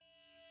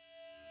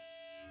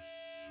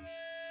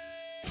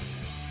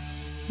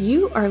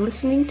You are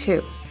listening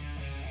to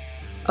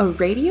a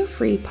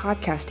radio-free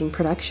podcasting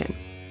production.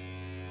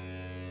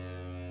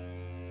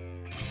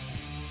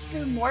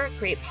 For more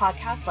great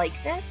podcasts like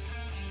this,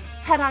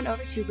 head on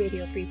over to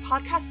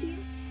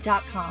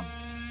radiofreepodcasting.com.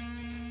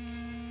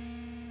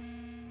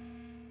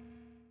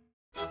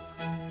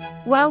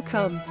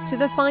 Welcome to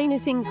the Finer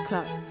Things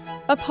Club,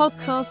 a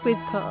podcast with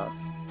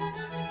class.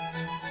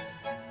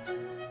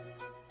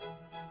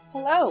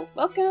 Hello,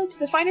 welcome to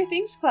the Finer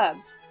Things Club.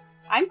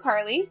 I'm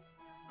Carly.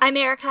 I'm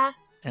Erica.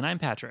 And I'm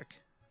Patrick.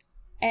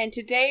 And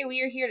today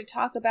we are here to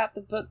talk about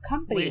the book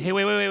Company. Wait.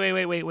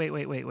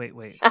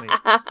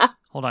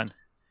 Hold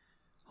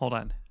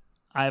on.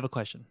 I have a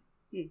question.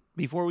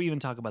 Before we even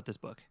talk about this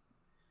book,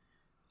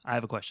 I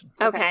have a question.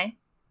 Okay.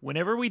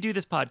 Whenever we do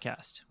this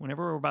podcast,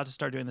 whenever we're about to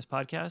start doing this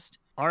podcast,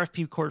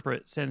 RFP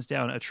Corporate sends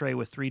down a tray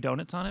with 3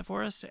 donuts on it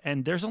for us,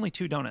 and there's only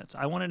 2 donuts.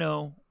 I want to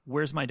know,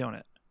 where's my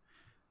donut?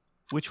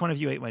 Which one of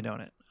you ate my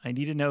donut? I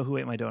need to know who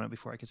ate my donut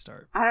before I could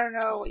start. I don't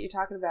know what you're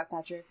talking about,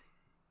 Patrick.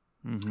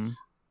 Mm-hmm.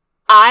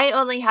 I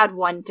only had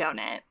 1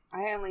 donut.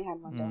 I only had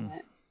 1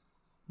 donut.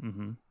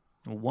 Mm-hmm.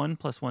 1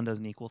 plus 1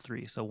 doesn't equal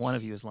 3, so one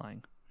of you is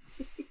lying.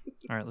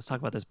 All right, let's talk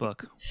about this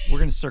book. We're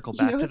going to circle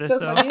back to this, so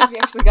though. Funny is we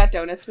actually got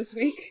donuts this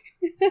week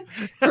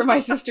for my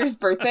sister's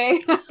birthday.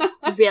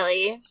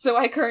 Really? So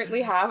I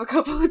currently have a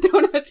couple of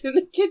donuts in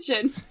the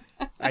kitchen.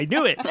 I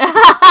knew it.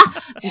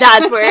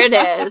 That's where it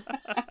is.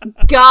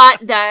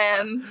 Got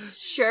them.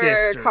 Sure,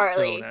 Sister's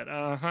Carly. donut.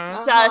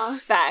 Uh-huh.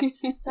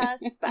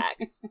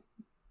 Suspect.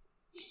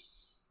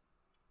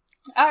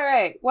 All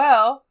right.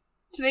 Well,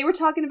 today we're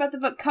talking about the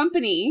book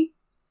Company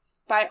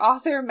by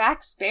author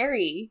Max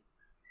Barry.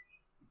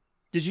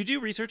 Did you do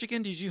research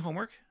again? Did you do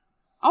homework?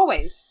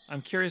 Always.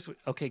 I'm curious.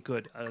 Okay,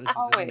 good.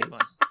 Always.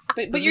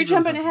 But This you're is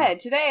jumping really ahead.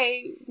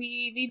 Today,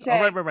 we need to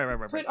right.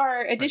 put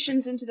our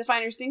additions into the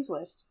Finers Things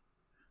list.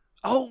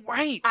 Oh,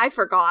 right. I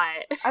forgot.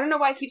 I don't know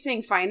why I keep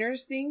saying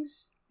Finers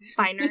Things.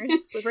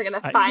 Finers. We're going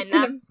to find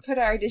them. Put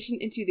our addition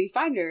into the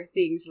Finder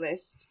Things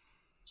list.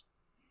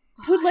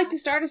 Who'd like to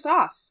start us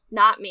off?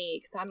 Not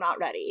me, because I'm not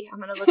ready. I'm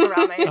going to look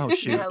around Oh,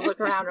 shoot. I'm going to look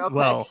around real quick.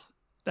 Well,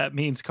 that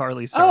means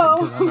Carly's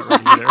starting because I'm not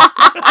ready either.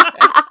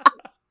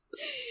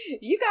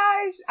 You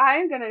guys,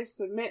 I'm going to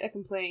submit a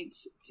complaint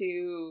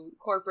to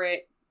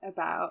corporate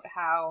about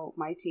how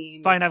my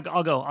team... Fine,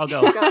 I'll go.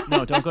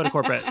 No, don't go to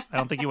corporate. I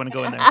don't think you want to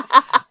go in there.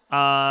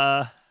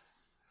 I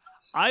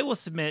will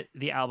submit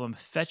the album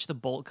Fetch the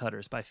Bolt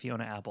Cutters by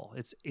Fiona Apple.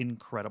 It's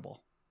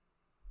incredible.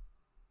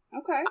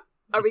 Okay.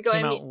 Are we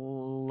going... It came out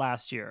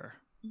last year.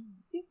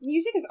 Yeah,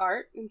 music is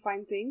art and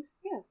fine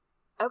things. Yeah.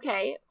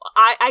 Okay.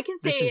 I can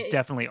say... This is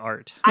definitely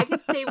art. I can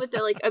stay with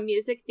a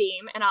music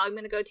theme, and I'm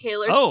going to go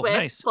Taylor Swift,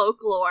 nice.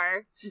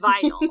 Folklore,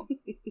 vinyl.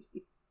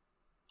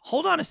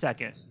 Hold on a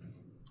second.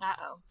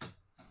 Uh-oh.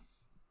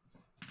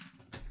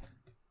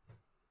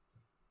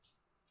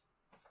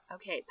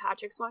 Okay,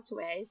 Patrick's walked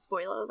away.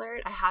 Spoiler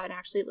alert, I haven't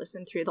actually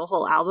listened through the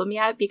whole album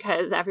yet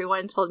because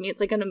everyone told me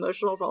it's like an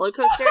emotional roller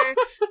coaster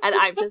and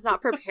I'm just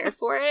not prepared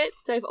for it.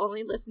 So I've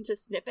only listened to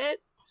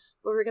snippets,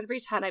 but we're going to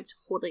pretend I've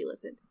totally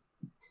listened.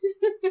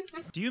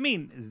 Do you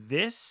mean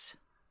this?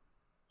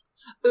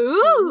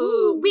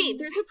 Ooh! Wait,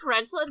 there's a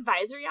parental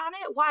advisory on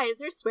it? Why? Is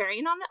there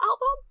swearing on the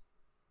album?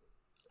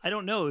 I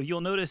don't know.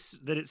 You'll notice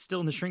that it's still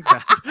in the shrink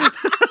wrap.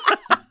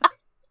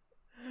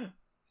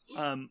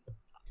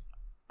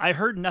 I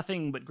heard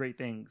nothing but great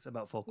things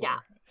about Folklore. Yeah.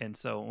 And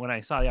so when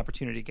I saw the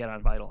opportunity to get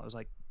on Vital, I was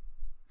like,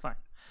 fine.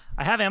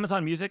 I have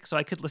Amazon Music, so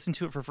I could listen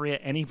to it for free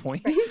at any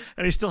point,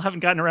 and I still haven't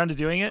gotten around to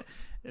doing it.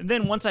 And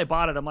then once I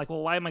bought it, I'm like,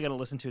 well, why am I going to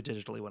listen to it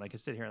digitally when I could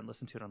sit here and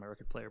listen to it on my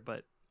record player?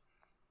 But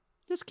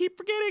just keep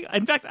forgetting.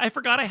 In fact, I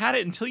forgot I had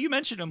it until you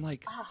mentioned it. I'm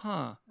like,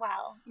 huh.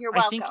 Wow, you're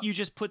welcome. I think you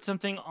just put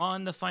something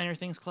on the Finer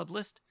Things Club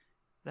list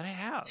that I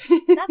have.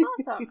 That's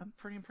awesome. I'm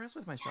pretty impressed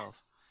with myself.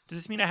 Yes. Does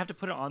this mean I have to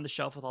put it on the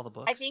shelf with all the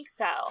books? I think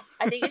so.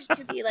 I think it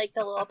could be like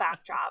the little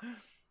backdrop.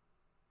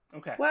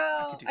 Okay.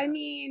 Well, I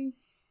mean,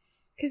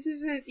 because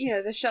this isn't,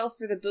 the shelf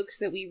for the books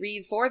that we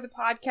read for the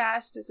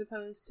podcast as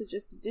opposed to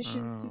just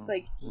additions to,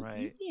 right.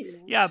 You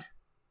know. Yeah,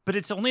 but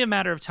it's only a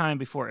matter of time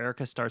before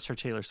Erica starts her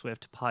Taylor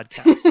Swift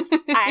podcast.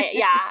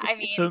 I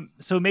mean...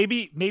 So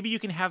maybe you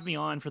can have me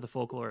on for the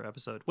Folklore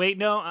episode. Wait,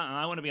 no,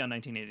 I want to be on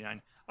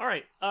 1989. All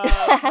right.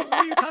 What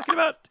are you talking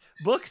about?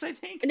 Books, I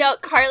think? No,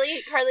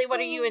 Carly, what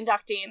are you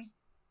inducting?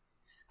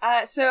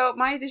 So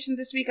my edition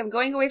this week, I'm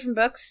going away from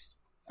books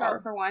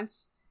for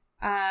once.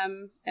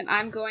 And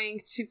I'm going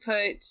to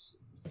put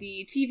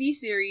the TV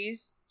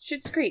series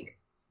Schitt's Creek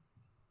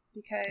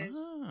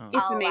because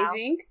it's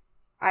amazing.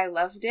 Wow. I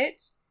loved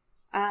it.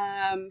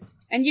 And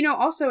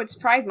also it's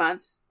Pride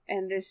Month,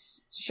 and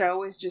this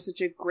show is just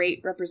such a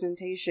great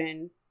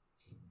representation.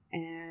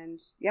 And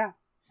yeah,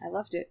 I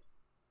loved it.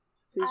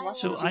 Please watch it.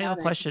 So I have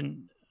a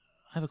question.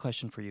 I have a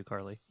question for you,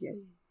 Carly.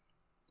 Yes.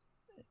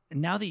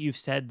 Now that you've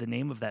said the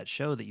name of that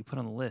show that you put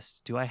on the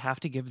list, do I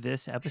have to give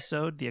this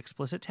episode the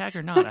explicit tag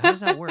or not? How does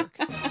that work?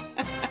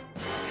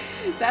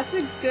 That's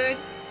a good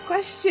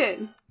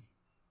question.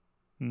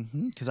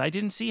 Because I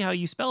didn't see how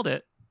you spelled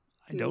it.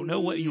 I don't know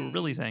what you were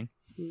really saying.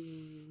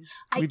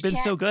 We've been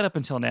so good up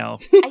until now.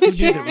 I Who knew that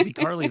it can't. would be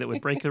Carly that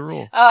would break the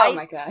rule? Oh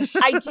my gosh.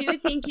 I do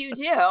think you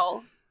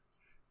do.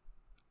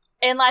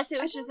 Unless it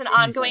was just an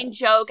ongoing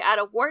joke at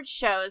award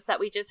shows that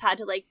we just had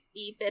to like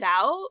beep it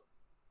out,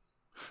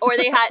 or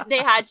they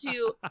had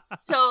to.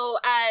 So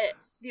at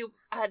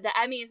the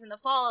Emmys in the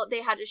fall,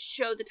 they had to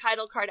show the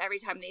title card every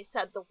time they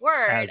said the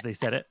word As they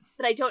said it.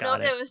 But I don't know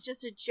Got if it. it was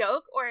just a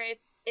joke or if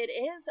it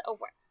is a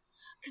word,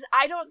 because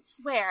I don't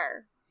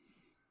swear,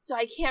 so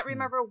I can't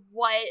remember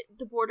what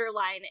the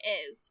borderline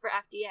is for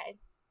FDA.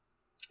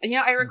 You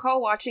know, I recall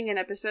watching an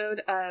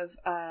episode of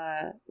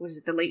was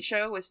it The Late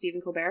Show with Stephen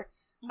Colbert,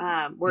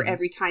 where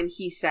every time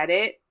he said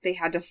it, they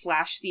had to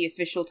flash the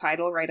official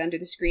title right under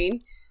the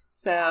screen.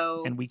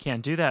 So, And we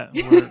can't do that.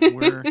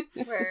 We're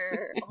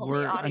We're only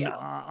we're audio. an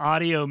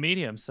audio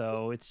medium,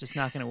 so it's just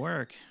not going to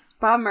work.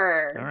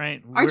 bummer. All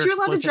right. Aren't we're you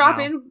allowed to explicit drop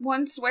now. in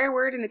one swear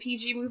word in a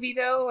PG movie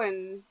though,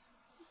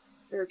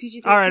 or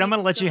PG-13? All right, I'm going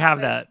to let you have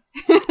it.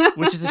 that,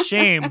 which is a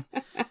shame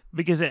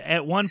because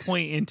at one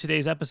point in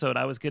today's episode,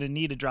 I was going to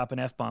need to drop an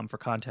F-bomb for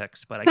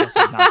context, but I guess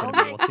I'm not going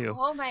to be able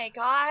to. Oh my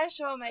gosh!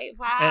 Oh my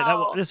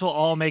wow! And this will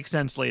all make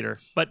sense later,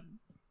 but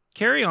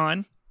carry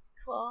on.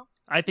 Cool.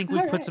 I think we've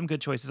All put right. some good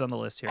choices on the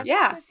list here. I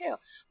Yeah. think so too.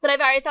 But I've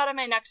already thought of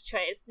my next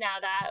choice now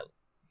that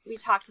we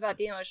talked about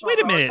the emotional Wait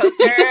a roller minute.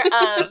 coaster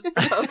of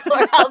the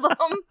Folklore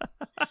album.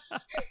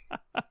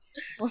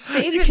 We'll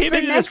save You it came for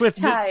into next this with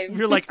time.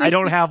 You're like, I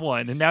don't have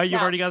one, and now you've No.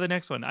 already got the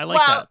next one. I like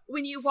well, that.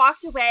 when you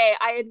walked away,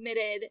 I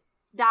admitted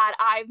that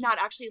I've not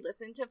actually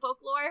listened to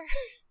Folklore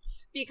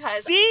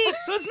because See,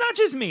 so it's not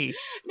just me.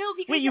 no,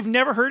 because Wait, you've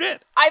never heard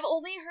it? I've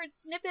only heard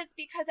snippets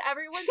because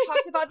everyone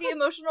talked about the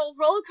emotional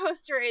roller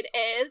coaster it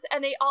is,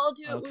 and they all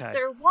do it Okay. with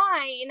their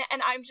wine,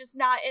 and I'm just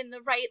not in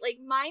the right like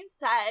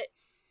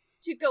mindset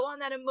to go on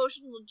that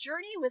emotional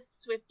journey with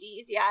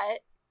Swifties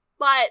yet.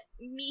 But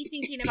me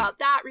thinking about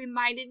that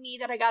reminded me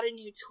that I got a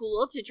new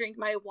tool to drink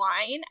my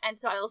wine, and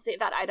so I will save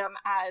that item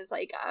as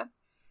like a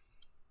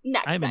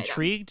next I'm item.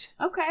 intrigued.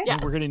 Okay. Yeah.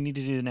 And we're going to need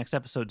to do the next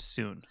episode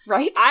soon.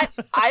 Right?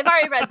 I've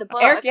already read the book.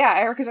 Eric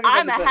has already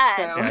I'm read the ahead.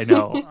 book, so. Yeah,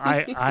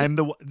 I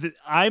know.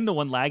 I'm the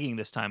one lagging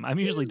this time. I'm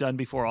usually done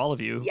before all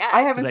of you. Yes.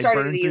 I haven't 'cause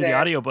started burned it through the either.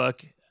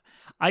 audiobook.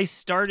 I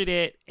started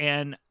it,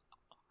 and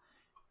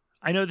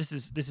I know this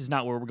is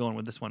not where we're going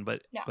with this one,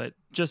 but No. but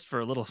just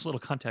for a little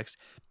context,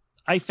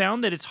 I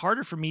found that it's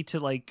harder for me to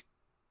like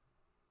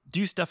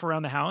do stuff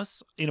around the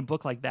house in a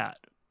book like that,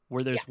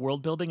 where there's Yes.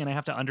 world building and I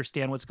have to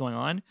understand what's going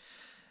on,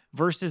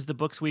 versus the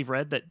books we've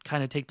read that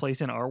kind of take place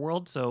in our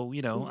world. So,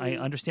 you know, I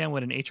Mhm. understand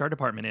what an HR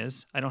department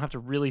is. I don't have to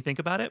really think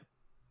about it.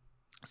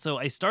 So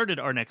I started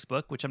our next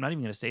book, which I'm not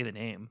even going to say the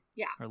name.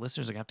 Yeah. Our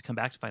listeners are going to have to come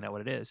back to find out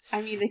what it is.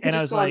 I mean, they could And I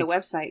just was go on the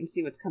like- website and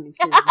see what's coming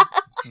soon.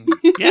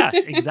 Yeah,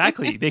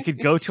 exactly. They could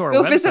go to our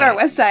Go website. visit our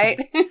website.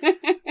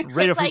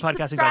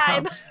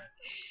 radiofreepodcasting.com. subscribe.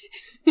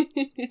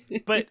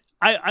 But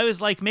I was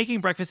like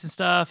making breakfast and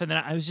stuff, and then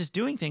I was just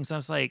doing things. And I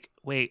was like,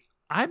 wait,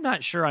 I'm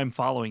not sure I'm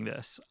following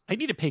this. I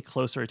need to pay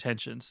closer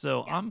attention.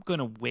 So Yeah. I'm going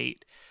to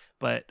wait.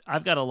 But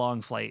I've got a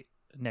long flight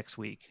next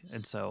week.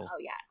 And so Oh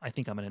yes. I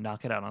think I'm going to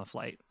knock it out on the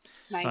flight.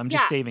 Nice. So I'm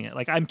just Yeah. saving it.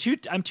 Like I'm two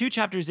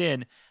chapters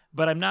in,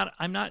 but I'm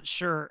not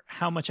sure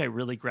how much I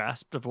really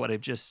grasped of what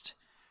I've just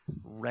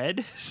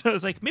read. So I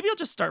was like, maybe I'll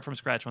just start from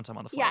scratch once I'm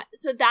on the flight.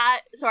 Yeah,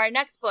 so our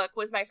next book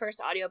was my first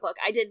audiobook.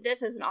 I did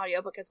this as an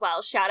audiobook as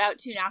well. Shout out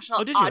to National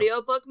Oh, did you?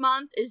 Audiobook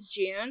Month is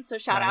June, so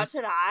shout out Nice.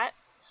 to that.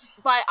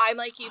 But I'm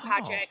like you,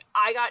 Patrick. Oh.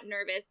 I got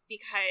nervous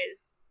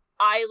because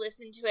I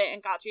listened to it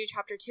and got through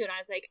chapter 2 and I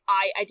was like,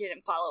 I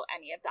didn't follow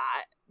any of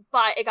that.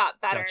 But it got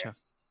better. Gotcha.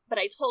 But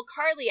I told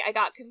Carly I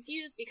got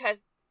confused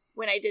because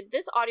when I did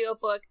this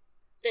audiobook,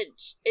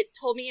 it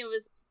told me it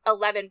was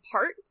 11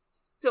 parts.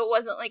 So it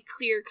wasn't like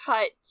clear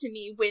cut to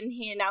me when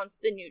he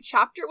announced the new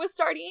chapter was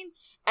starting.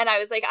 And I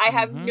was like, I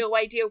have Mhm. no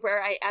idea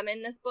where I am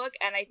in this book.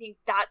 And I think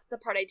that's the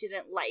part I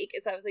didn't like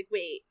is I was like,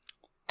 wait.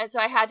 And so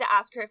I had to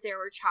ask her if there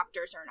were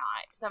chapters or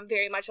not. Because I'm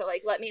very much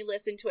like, let me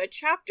listen to a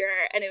chapter.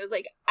 And it was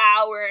like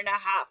hour and a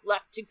half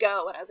left to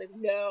go. And I was like,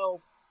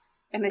 no.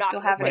 And I Not still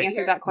haven't right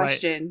answered here. that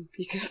question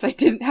because I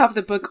didn't have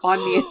the book on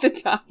me at the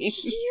time. You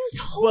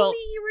told Well- me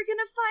you were going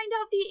to find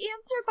out the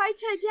answer by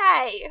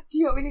today. Do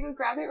you want me to go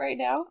grab it right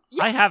now?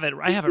 Yeah. I have it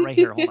right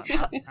here. Hold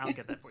on. I'll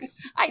get that for you.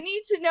 I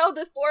need to know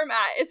the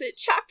format. Is it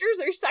chapters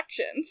or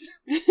sections?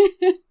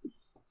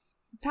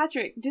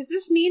 Patrick, does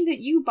this mean that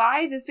you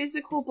buy the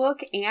physical book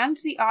and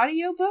the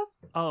audiobook?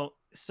 Oh,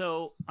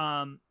 so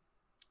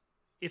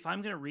if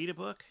I'm going to read a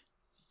book,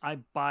 I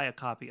buy a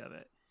copy of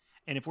it.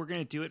 And if we're going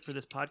to do it for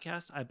this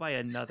podcast, I buy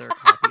another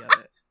copy of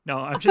it. No,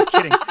 I'm just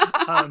kidding.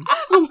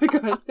 Oh my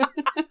god.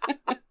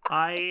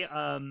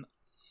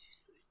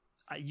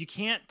 You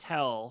can't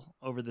tell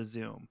over the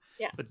Zoom,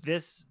 Yes. but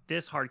this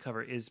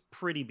hardcover is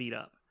pretty beat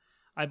up.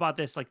 I bought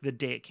this like the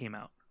day it came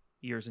out,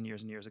 years and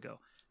years and years ago.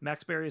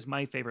 Max Berry is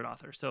my favorite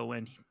author. So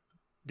when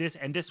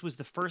this was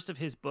the first of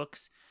his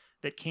books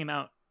that came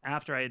out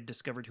after I had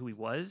discovered who he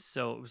was.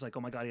 So it was like,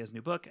 oh my God, he has a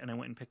new book. And I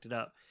went and picked it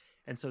up.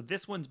 And so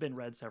this one's been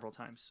read several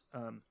times.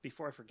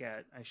 Before I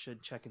forget, I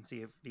should check and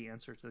see if the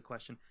answer to the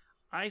question.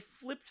 I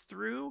flipped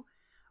through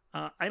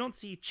I don't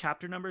see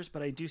chapter numbers,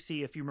 but I do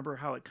see, if you remember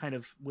how it kind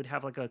of would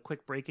have like a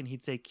quick break and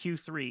he'd say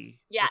Q3,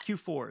 Yes.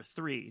 Q4,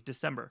 3,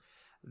 December.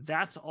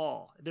 That's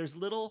all. There's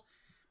little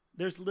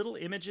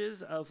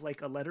images of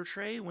like a letter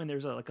tray when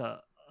there's like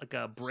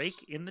a break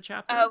in the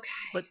chapter. Okay.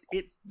 But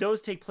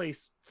those take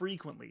place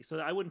frequently, so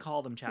I wouldn't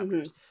call them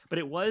chapters. But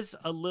it was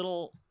a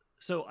little.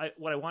 So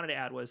what I wanted to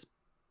add was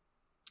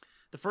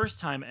the first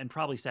time, and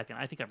probably second.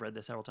 I think I've read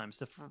this several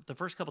times. The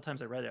first couple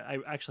times I read it, I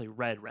actually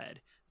read.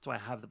 That's why I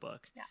have the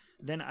book. Yeah.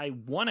 Then I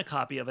won a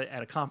copy of it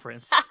at a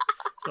conference,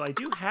 so I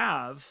do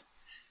have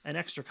an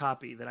extra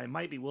copy that I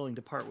might be willing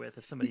to part with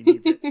if somebody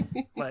needs it.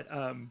 But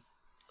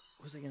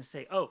what was I going to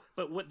say? Oh,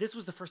 but this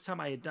was the first time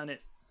I had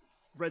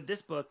read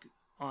this book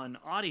on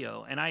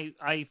audio, and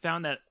I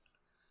found that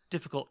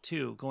difficult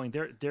too. Going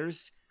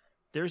there's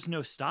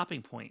no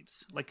stopping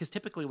points. Like, because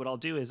typically what I'll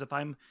do is if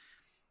I'm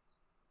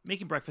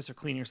making breakfast or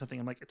cleaning or something,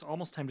 I'm like, it's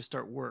almost time to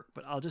start work,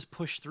 but I'll just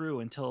push through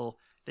until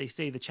they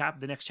say the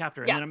next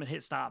chapter, and then I'm gonna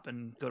hit stop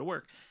and go to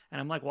work. And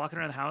I'm like walking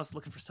around the house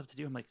looking for stuff to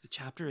do. I'm like, the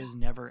chapter is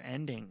never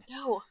ending.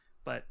 No.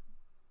 But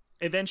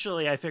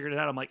eventually I figured it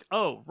out. I'm like,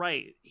 oh,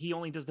 right. He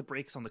only does the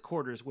breaks on the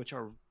quarters,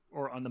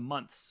 or on the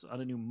months,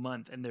 on a new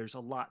month. And there's a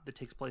lot that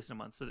takes place in a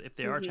month. So if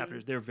there are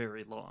chapters, they're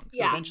very long.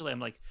 So eventually I'm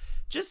like,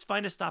 just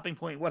find a stopping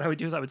point. What I would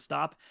do is I would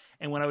stop.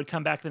 And when I would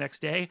come back the next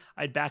day,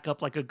 I'd back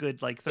up like a good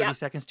 30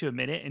 seconds to a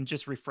minute and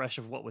just refresh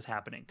of what was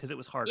happening. Because it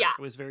was harder. Yeah.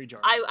 It was very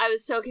jarring. I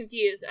was so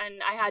confused.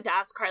 And I had to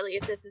ask Carly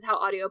if this is how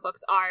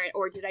audiobooks are,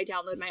 or did I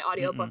download my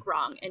audiobook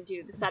wrong and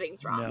do the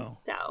settings wrong? No.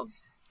 So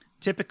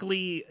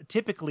Typically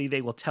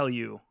they will tell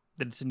you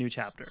that it's a new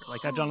chapter.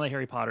 Like, I've done like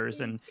Harry Potter's,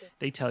 and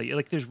they tell you,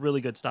 like, there's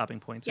really good stopping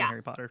points in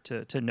Harry Potter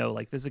to know,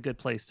 like, this is a good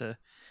place to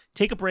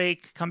take a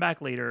break, come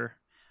back later,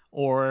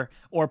 or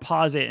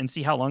pause it and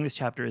see how long this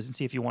chapter is and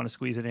see if you want to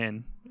squeeze it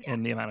in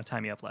the amount of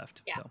time you have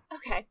left. Yeah. So.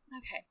 Okay.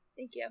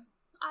 Thank you.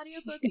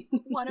 Audiobook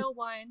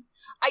 101.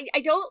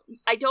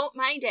 I don't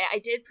mind it. I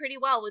did pretty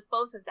well with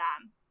both of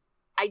them.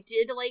 I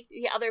did like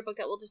the other book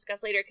that we'll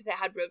discuss later because it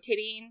had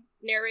rotating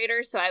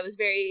narrators, so I was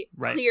very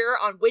clear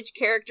on which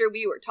character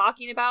we were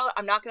talking about.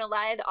 I'm not going to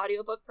lie, the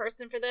audiobook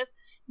person for this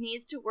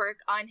needs to work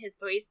on his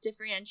voice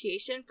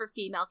differentiation for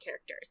female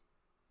characters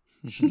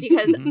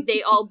because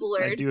they all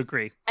blurred. I do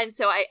agree. And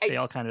so they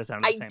all kind of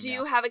sound the same. I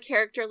do have a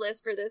character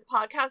list for this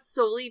podcast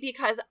solely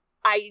because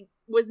I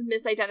was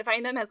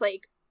misidentifying them as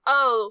like,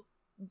 oh,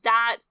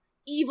 that's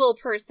evil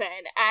person,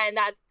 and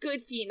that's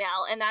good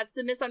female, and that's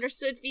the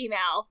misunderstood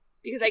female.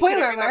 Because I couldn't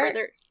remember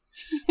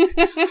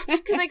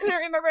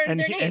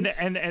their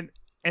names.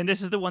 And this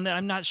is the one that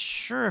I'm not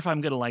sure if I'm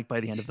going to like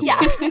by the end of the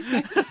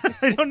book.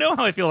 I don't know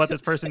how I feel about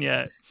this person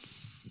yet.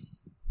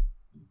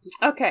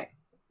 Okay,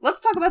 let's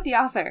talk about the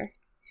author.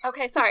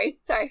 Okay, sorry.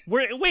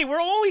 We're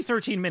only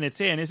 13 minutes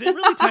in. Is it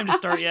really time to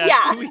start yet?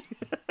 Yeah.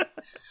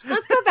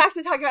 Let's go back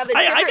to talking about the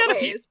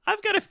different ways.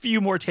 I've got a few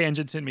more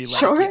tangents in me left.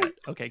 Sure. Yet.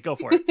 Okay, go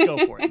for it. No,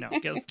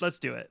 let's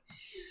do it.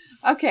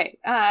 Okay,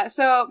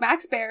 so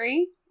Max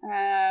Barry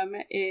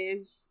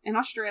is an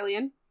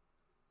Australian.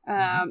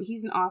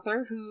 He's an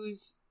author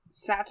whose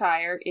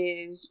satire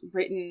is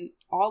written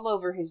all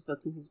over his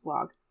books and his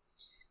blog.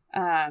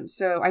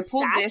 So I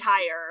pulled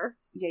satire.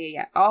 This.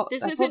 Yeah.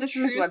 This is a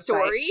true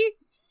story.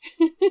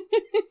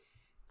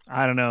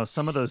 I don't know.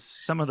 Some of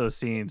those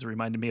scenes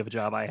reminded me of a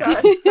job I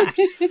had,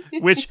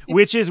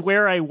 which is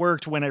where I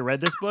worked when I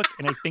read this book,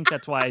 and I think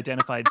that's why I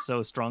identified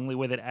so strongly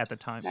with it at the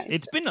time. Nice.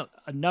 It's been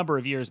a number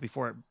of years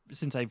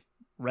since I've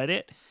read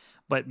it,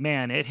 but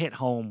man, it hit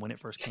home when it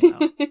first came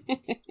out.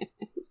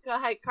 Go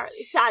ahead,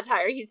 Carly.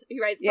 Satire. He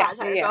writes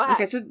satire. Go ahead.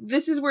 Okay, so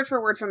this is word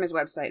for word from his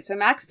website. So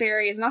Max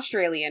Barry is an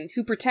Australian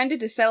who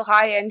pretended to sell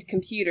high-end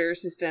computer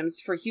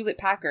systems for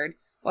Hewlett-Packard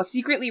while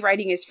secretly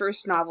writing his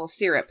first novel,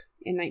 Syrup,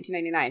 in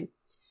 1999.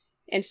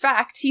 In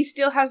fact, he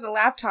still has the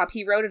laptop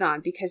he wrote it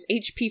on because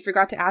HP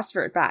forgot to ask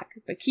for it back,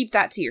 but keep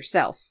that to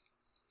yourself.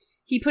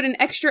 He put an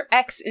extra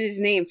X in his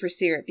name for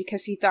Syrup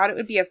because he thought it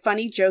would be a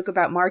funny joke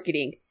about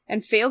marketing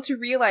and failed to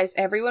realize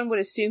everyone would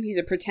assume he's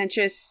a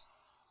pretentious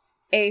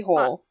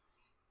a-hole.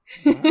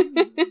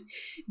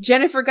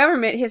 Jennifer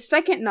Government, his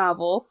second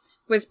novel,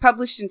 was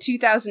published in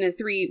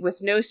 2003 with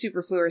no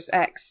superfluous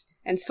X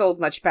and sold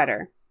much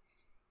better.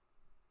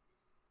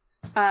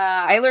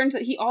 I learned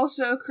that he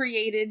also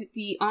created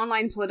the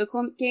online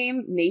political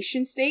game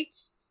Nation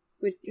States,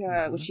 which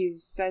he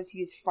says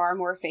he's far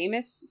more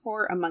famous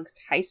for amongst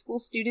high school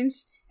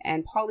students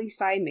and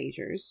poli-sci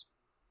majors.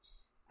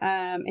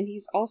 And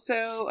he's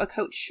also a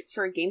coach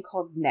for a game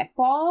called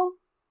Netball,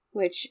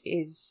 which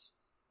is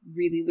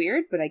really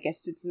weird, but I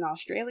guess it's an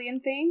Australian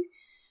thing.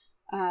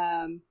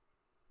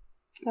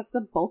 That's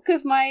the bulk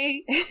of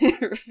my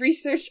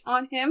research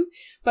on him,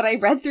 but I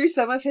read through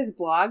some of his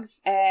blogs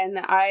and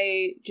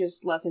I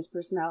just love his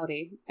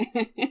personality.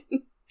 I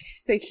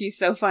think he's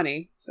so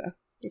funny. So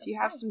if you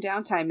have some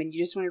downtime and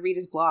you just want to read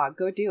his blog,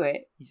 go do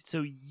it.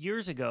 So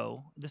years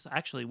ago,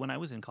 when I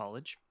was in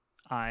college,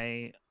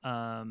 I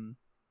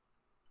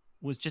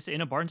was just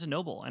in a Barnes &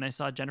 Noble and I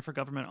saw Jennifer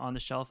Government on the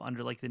shelf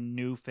under like the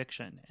new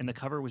fiction, and the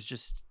cover was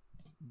just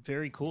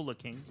very cool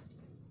looking.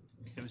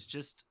 It was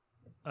just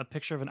a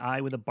picture of an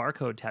eye with a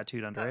barcode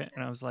tattooed under it.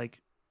 And I was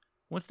like,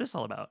 what's this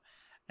all about?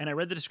 And I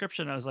read the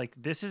description. And I was like,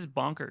 this is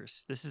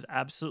bonkers. This is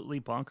absolutely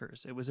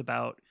bonkers. It was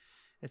about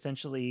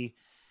essentially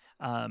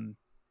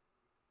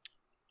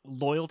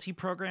loyalty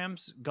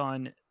programs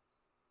gone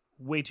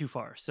way too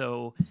far.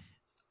 So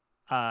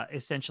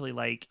essentially,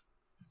 like,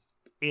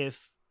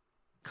 if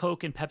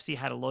Coke and Pepsi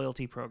had a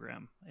loyalty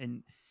program,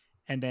 and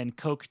then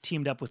Coke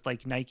teamed up with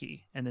like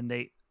Nike, and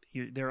then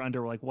they're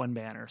under like one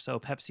banner. So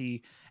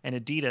Pepsi and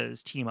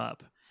Adidas team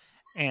up,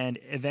 and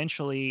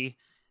eventually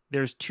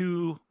there's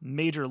two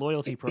major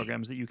loyalty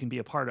programs that you can be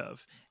a part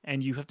of,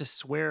 and you have to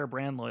swear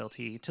brand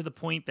loyalty to the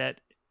point that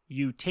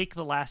you take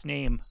the last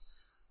name,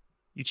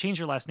 you change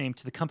your last name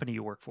to the company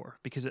you work for,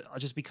 because it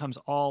just becomes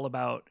all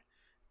about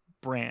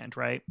brand,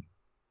 right?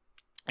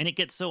 And it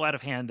gets so out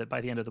of hand that by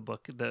the end of the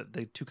book,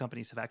 the two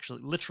companies have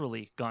actually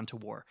literally gone to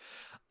war.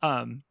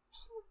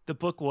 The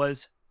book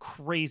was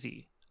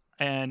crazy.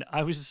 And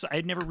I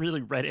had never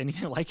really read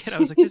anything like it. I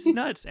was like, this is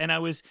nuts. And I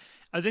was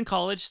in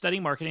college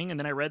studying marketing, and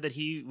then I read that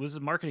he was a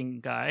marketing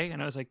guy,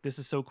 and I was like, this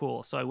is so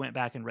cool. So I went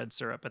back and read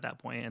Syrup at that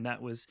point, and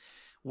that was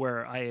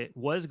where I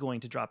was going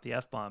to drop the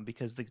F-bomb,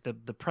 because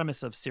the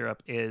premise of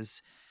Syrup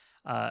is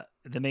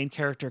the main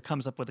character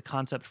comes up with a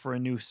concept for a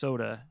new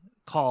soda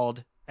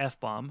called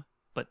F-bomb,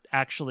 but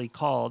actually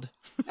called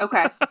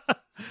Okay.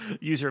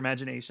 use your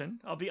imagination.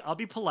 I'll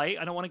be polite.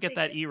 I don't want to get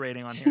that E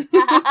rating on here.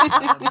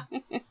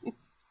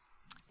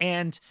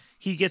 And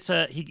he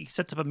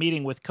sets up a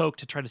meeting with Coke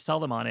to try to sell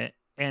them on it.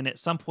 And at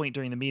some point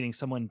during the meeting,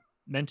 someone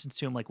mentions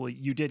to him, like, well,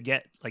 you did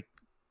get like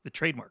the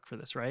trademark for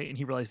this, right? And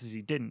he realizes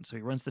he didn't. So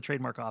he runs the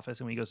trademark office,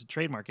 and when he goes to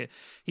trademark it,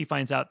 he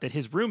finds out that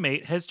his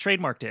roommate has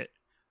trademarked it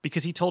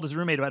because he told his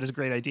roommate about his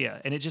great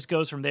idea. And it just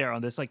goes from there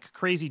on this like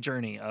crazy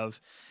journey of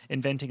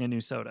inventing a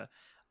new soda.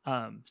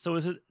 So it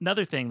was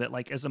another thing that,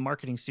 like, as a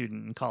marketing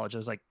student in college, I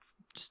was like,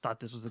 just thought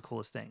this was the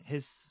coolest thing.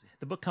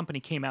 The book company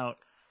came out.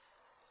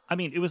 I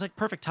mean, it was like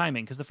perfect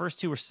timing, because the first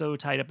two were so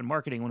tied up in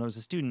marketing when I was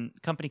a student.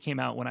 The company came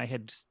out when I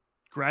had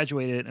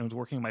graduated and was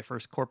working my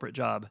first corporate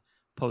job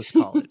post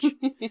college.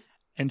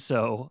 And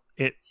so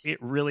it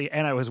really,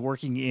 and I was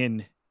working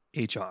in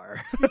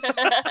HR.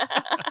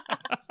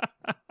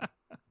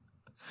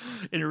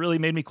 And it really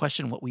made me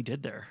question what we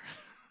did there.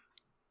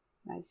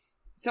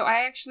 Nice. So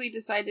I actually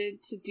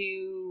decided to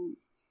do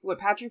what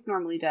Patrick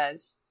normally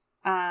does.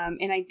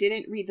 And I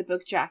didn't read the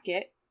book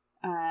jacket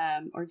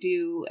or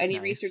do any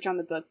research on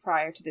the book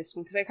prior to this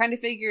one, because I kind of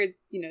figured,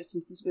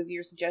 since this was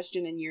your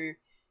suggestion and your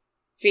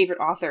favorite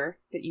author,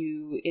 that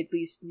you at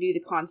least knew the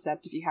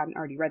concept if you hadn't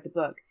already read the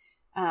book.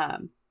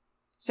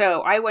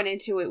 So I went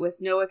into it with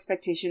no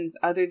expectations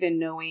other than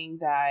knowing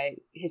that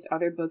his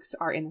other books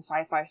are in the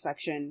sci-fi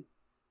section.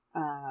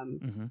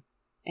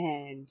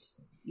 And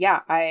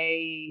yeah,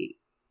 I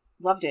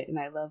loved it, and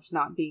I loved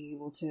not being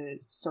able to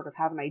sort of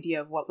have an idea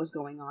of what was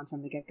going on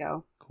from the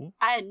get-go. Cool.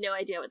 I had no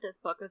idea what this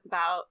book was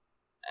about,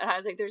 and I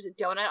was like, there's a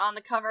donut on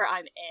the cover,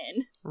 I'm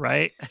in.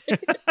 Right?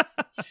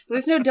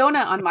 There's no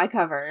donut on my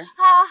cover.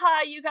 Ha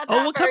ha, you got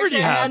that what cover do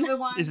you have? The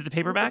one Is it the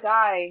paperback? The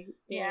guy.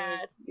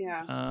 Yeah, it's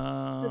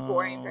Oh, the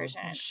boring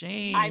version.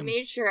 Shame. I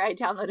made sure I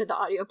downloaded the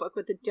audiobook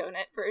with the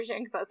donut version,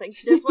 because I was like,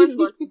 this one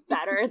looks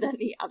better than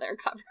the other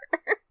cover.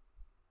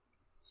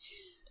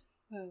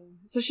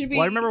 So should we...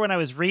 Well, I remember when I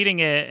was reading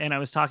it, and I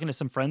was talking to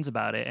some friends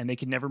about it, and they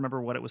could never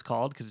remember what it was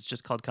called, because it's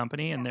just called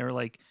Company, and they were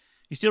like,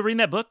 you still reading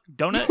that book,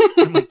 Donut?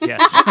 I'm like,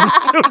 yes, I'm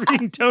still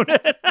reading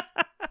Donut.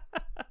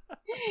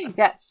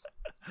 Yes.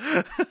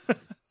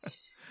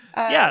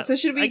 Yeah. So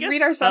should we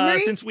read our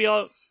summary?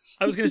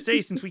 I was going to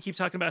say, since we keep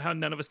talking about how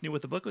none of us knew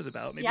what the book was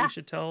about, maybe we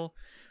should tell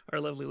our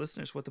lovely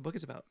listeners what the book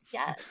is about.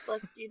 Yes,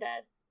 let's do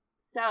this.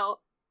 So,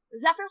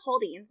 Zephyr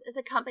Holdings is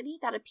a company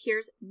that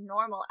appears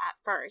normal at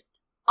first.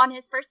 On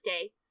his first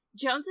day,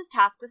 Jones is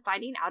tasked with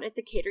finding out if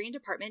the catering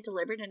department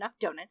delivered enough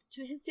donuts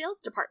to his sales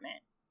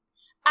department.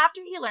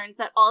 After he learns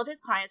that all of his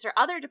clients are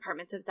other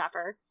departments of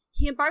Zephyr,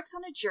 he embarks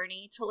on a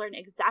journey to learn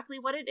exactly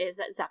what it is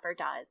that Zephyr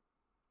does.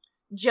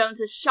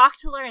 Jones is shocked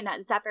to learn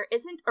that Zephyr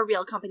isn't a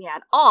real company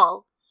at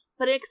all,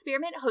 but an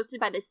experiment hosted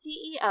by the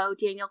CEO,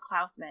 Daniel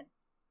Klausman.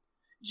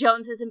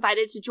 Jones is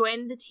invited to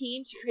join the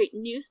team to create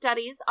new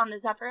studies on the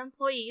Zephyr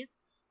employees,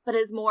 but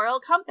his moral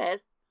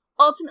compass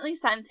ultimately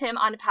sends him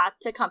on a path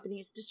to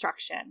company's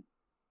destruction.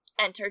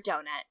 Enter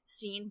Donut,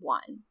 Scene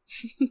 1.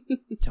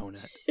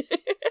 Donut.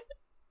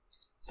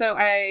 So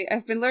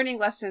I've been learning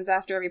lessons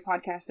after every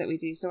podcast that we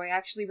do, so I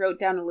actually wrote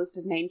down a list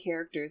of main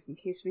characters in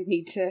case we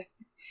need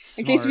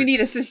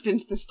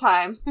assistance this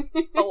time.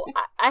 Oh,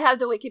 I have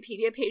the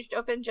Wikipedia page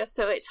open just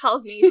so it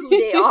tells me who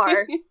they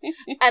are.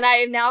 And I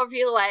have now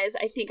realized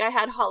I think I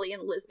had Holly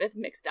and Elizabeth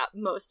mixed up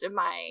most of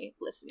my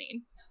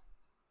listening.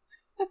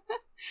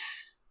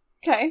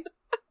 Okay.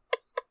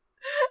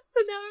 So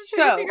now I'm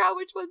trying to figure out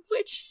which one's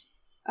which.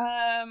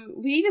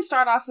 We need to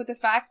start off with the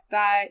fact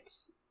that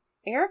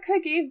Erica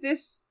gave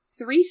this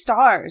 3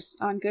 stars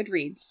on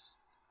Goodreads.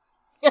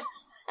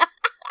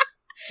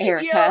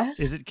 Erica.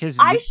 Is it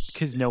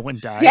because no one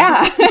died?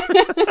 Yeah.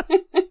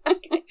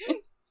 Okay.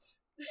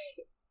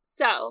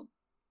 So,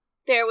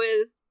 there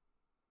was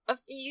a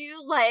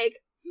few,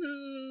 like,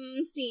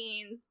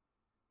 scenes,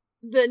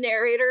 the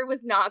narrator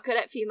was not good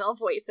at female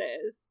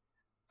voices,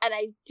 and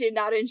I did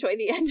not enjoy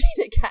the ending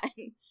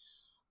again.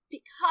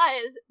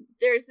 Because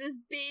there's this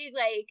big,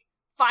 like,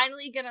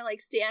 finally gonna,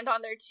 like, stand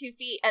on their 2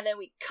 feet, and then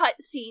we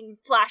cut scene,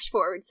 flash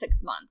forward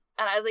 6 months.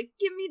 And I was like,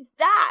 give me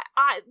that!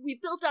 We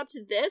built up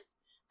to this,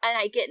 and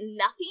I get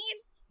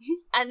nothing?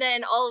 And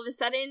then all of a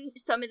sudden,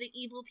 some of the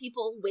evil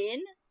people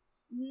win?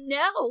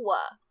 No!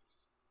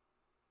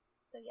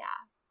 So,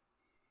 yeah.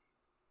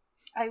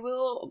 I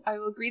will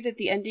agree that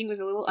the ending was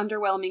a little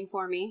underwhelming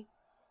for me.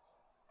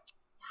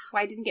 That's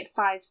why I didn't get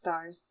 5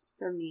 stars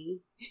for me.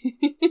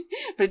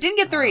 But it didn't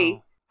get 3.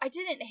 Wow. I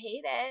didn't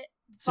hate it.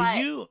 So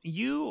but...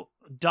 you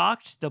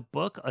docked the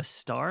book a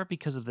star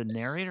because of the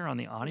narrator on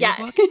the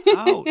audiobook? Yes.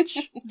 Ouch.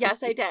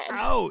 Yes, I did.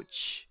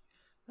 Ouch.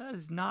 That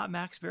is not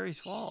Max Berry's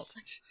fault.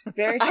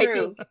 Very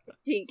true. I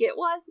think it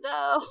was,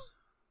 though.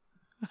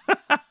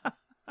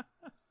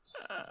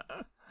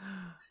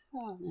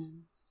 Oh,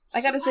 man. I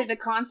gotta say, the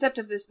concept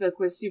of this book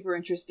was super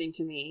interesting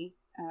to me,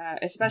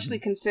 especially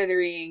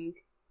considering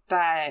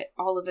that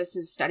all of us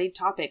have studied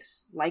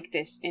topics like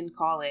this in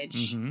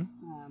college,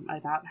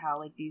 about how,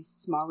 like, these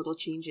small little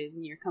changes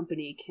in your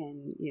company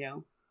can, you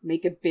know,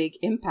 make a big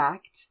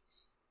impact.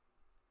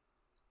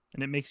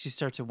 And it makes you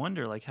start to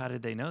wonder, like, how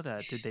did they know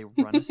that? Did they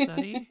run a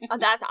study?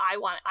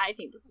 I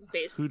think this is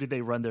based... Who did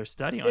they run their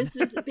study on? This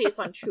is based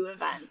on true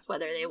events,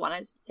 whether they want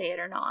to say it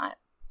or not.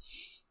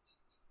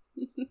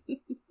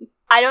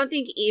 I don't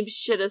think Eve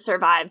should have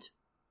survived.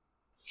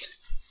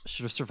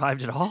 Should have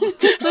survived at all?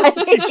 I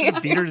think... Should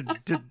have beat her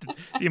the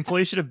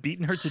employee should have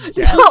beaten her to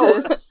death.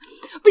 No.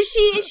 But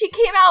she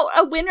came out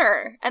a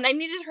winner, and I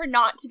needed her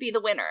not to be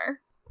the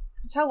winner.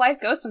 That's how life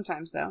goes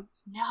sometimes, though.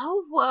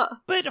 No.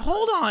 But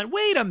hold on,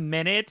 wait a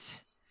minute.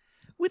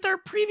 With our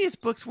previous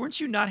books, weren't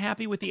you not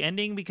happy with the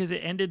ending because it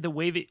ended the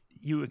way that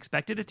you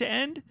expected it to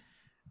end?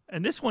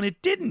 And this one,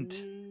 it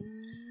didn't.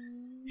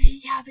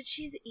 Yeah, but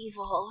she's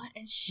evil,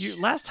 and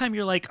last time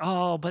you're like,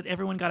 oh, but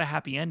everyone got a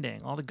happy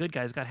ending. All the good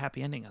guys got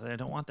happy ending. I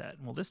don't want that.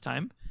 Well, this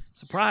time,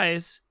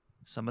 surprise,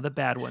 some of the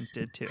bad ones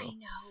did too.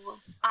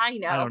 I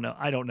know.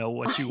 I don't know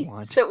what you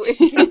want. So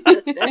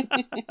inconsistent.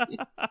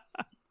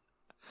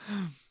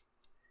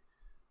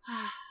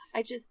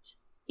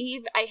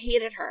 Eve, I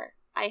hated her.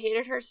 I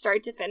hated her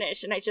start to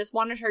finish, and I just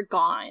wanted her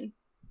gone.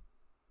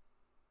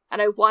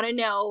 And I want to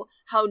know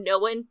how no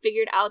one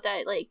figured out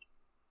that, like,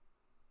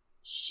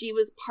 she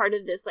was part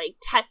of this, like,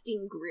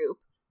 testing group,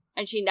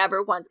 and she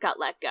never once got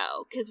let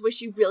go. Because was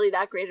she really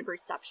that great of a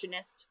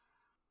receptionist?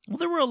 Well,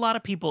 there were a lot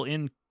of people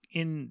in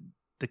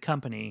the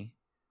company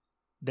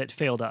that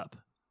failed up.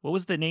 What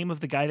was the name of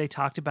the guy they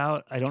talked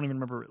about? I don't even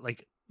remember,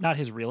 like, not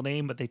his real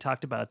name, but they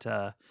talked about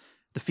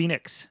the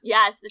Phoenix.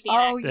 Yes, the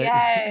Phoenix. Oh,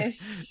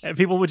 yes. And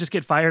people would just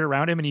get fired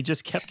around him, and he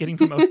just kept getting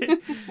promoted.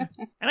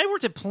 And I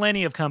worked at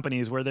plenty of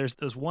companies where there's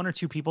 1 or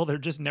 2 people that are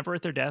just never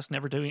at their desk,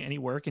 never doing any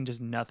work, and just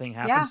nothing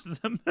happens to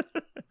them.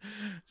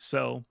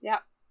 So yeah,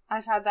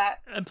 I've had that.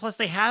 And plus,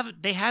 they had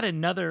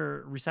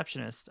another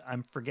receptionist.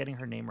 I'm forgetting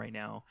her name right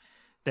now.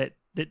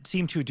 That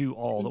seemed to do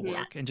all the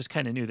work and just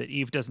kind of knew that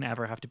Eve doesn't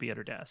ever have to be at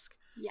her desk.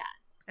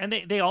 Yes. And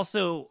they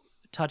also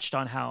touched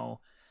on how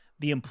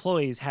the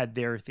employees had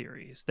their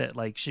theories that,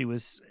 like, she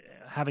was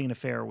having an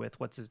affair with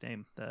what's his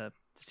name, the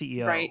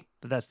CEO. Right.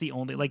 But that's the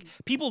only, like,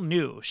 people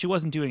knew she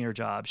wasn't doing her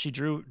job. She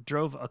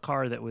drove a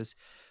car that was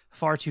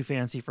far too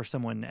fancy for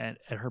someone at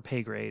her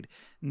pay grade,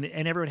 and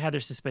everyone had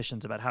their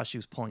suspicions about how she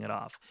was pulling it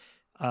off.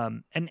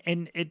 I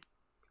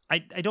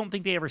don't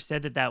think they ever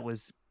said that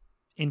was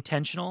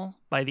intentional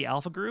by the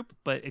Alpha Group,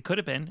 but it could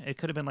have been. It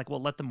could have been like,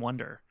 well, let them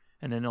wonder,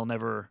 and then they'll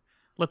never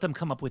let them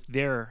come up with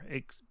their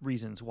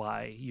reasons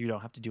why you don't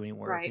have to do any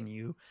work, and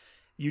you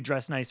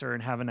dress nicer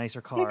and have a nicer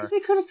car. Yeah, because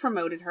they could have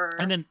promoted her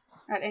and then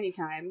at any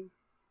time.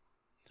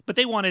 But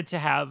they wanted to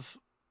have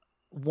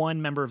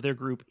one member of their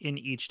group in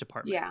each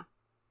department. Yeah.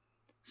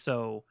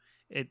 So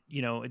it'd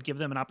give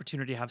them an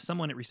opportunity to have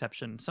someone at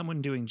reception,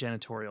 someone doing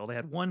janitorial. They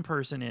had one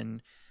person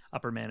in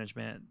upper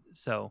management.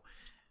 So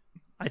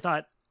I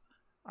thought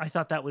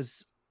that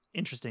was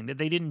interesting that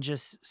they didn't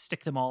just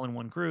stick them all in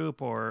one group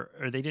or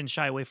they didn't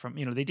shy away from,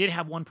 they did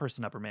have one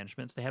person upper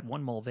management. So they had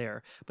one mole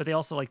there, but they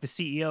also, like, the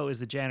CEO is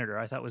the janitor.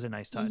 I thought was a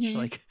nice touch. Mm-hmm.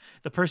 Like,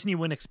 the person you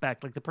wouldn't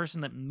expect, like the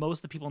person that most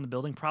of the people in the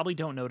building probably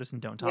don't notice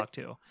and don't talk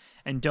to,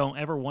 and don't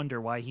ever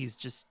wonder why he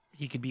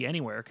could be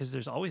anywhere. 'Cause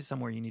there's always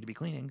somewhere you need to be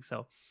cleaning.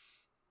 So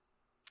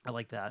I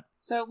like that.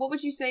 So what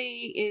would you say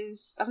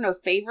is, I don't know,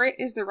 favorite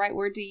is the right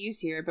word to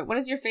use here, but what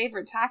is your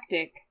favorite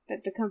tactic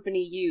that the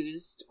company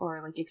used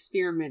or, like,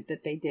 experiment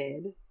that they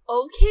did?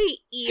 Okay,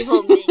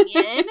 evil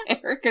minion.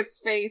 Erica's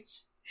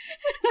face.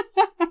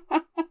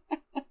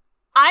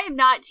 I am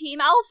not Team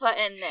Alpha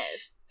in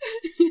this.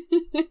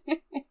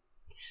 Neither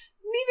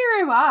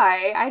am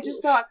I. I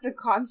just thought the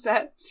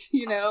concept,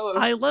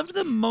 I loved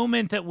the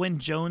moment that when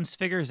Jones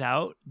figures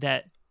out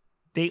that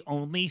they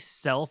only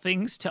sell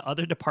things to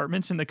other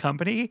departments in the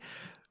company,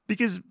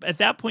 because at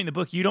that point in the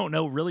book, you don't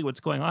know really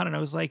what's going on. And I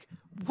was like,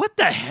 what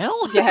the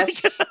hell?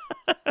 Yes.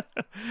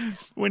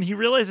 When he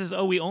realizes,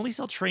 we only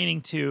sell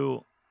training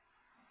to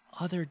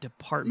other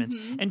departments.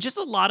 Mhm. And just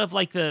a lot of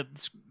like the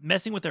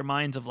messing with their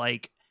minds of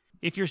like,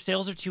 if your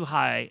sales are too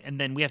high and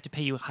then we have to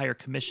pay you higher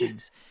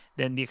commissions,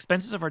 then the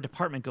expenses of our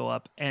department go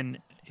up. And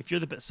if you're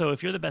the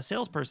best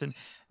salesperson,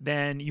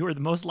 then you are the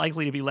most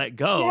likely to be let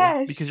go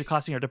Yes. because you're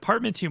costing our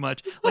department too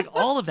much. Like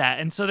all of that.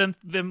 And so then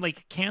them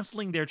like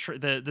canceling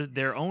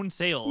their own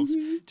sales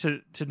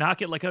Mhm. to not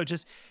get let go.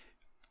 Just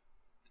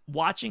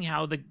watching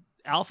how the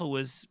alpha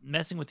was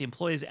messing with the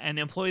employees, and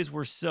the employees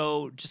were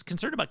so just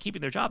concerned about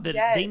keeping their job that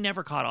they Yes.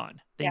 never caught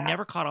on. They Yeah.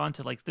 never caught on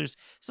to like, there's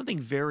something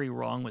very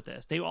wrong with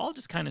this. They all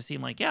just kind of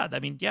seem like, yeah, I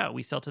mean, yeah,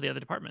 we sell to the other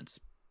departments.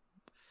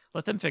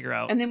 Let them figure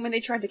out. And then when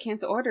they tried to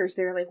cancel orders,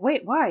 they were like,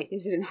 wait, why?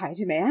 Is it in high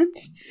demand?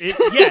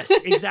 Yes,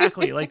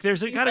 exactly. Like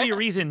there's got to be a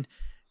reason.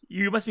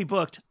 You must be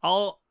booked.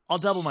 I'll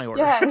double my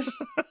order. Yes.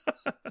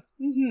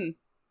 hmm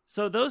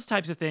So those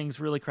types of things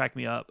really crack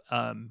me up.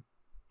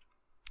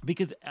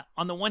 Because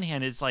on the one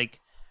hand, it's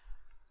like,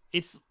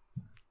 it's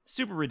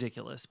super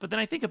ridiculous. But then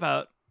I think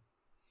about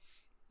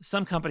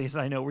some companies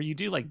that I know where you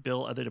do like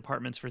bill other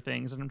departments for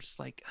things. And I'm just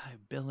like,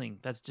 billing,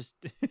 that's just,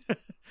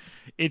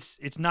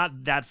 it's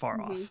not that far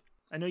Mhm. off.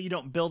 I know you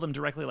don't bill them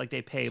directly like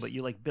they pay, but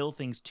you like bill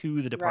things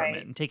to the department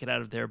Right. and take it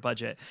out of their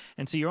budget.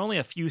 And so you're only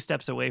a few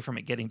steps away from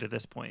it getting to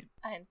this point.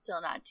 I am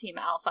still not Team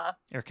Alpha.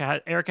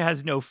 Erica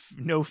has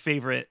no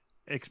favorite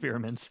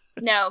experiments.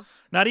 No.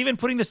 Not even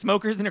putting the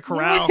smokers in a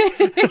corral.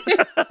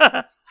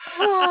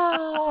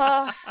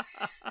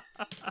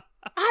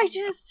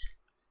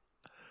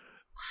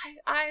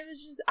 I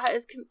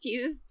was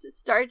confused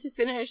start to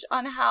finish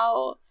on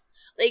how,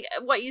 like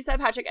what you said,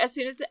 Patrick. As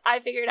soon as I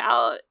figured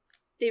out,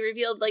 they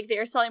revealed like they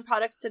were selling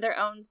products to their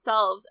own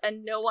selves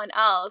and no one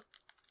else.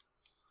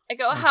 I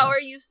go, how are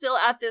you still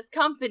at this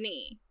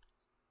company?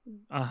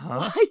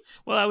 Uh-huh. What?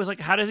 Well, I was like,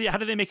 how do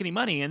they make any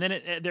money? And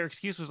then their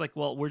excuse was like,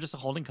 well, we're just a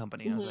holding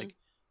company. And I was like,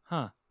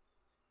 huh.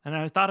 And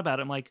I thought about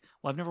it. I'm like,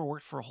 well, I've never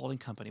worked for a holding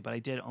company, but I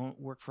did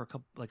work for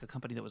a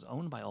company that was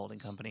owned by a holding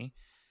company.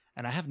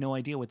 And I have no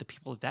idea what the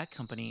people at that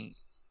company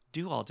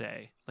do all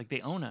day. Like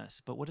they own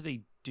us, but what do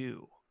they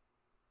do?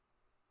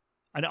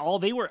 And all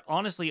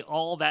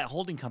that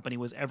holding company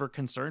was ever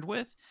concerned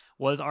with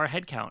was our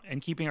headcount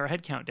and keeping our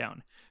headcount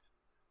down.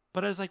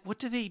 But I was like, what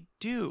do they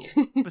do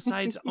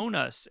besides own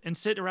us and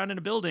sit around in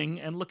a building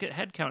and look at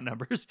headcount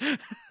numbers?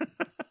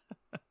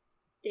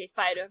 They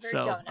fight over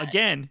So donuts.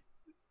 again,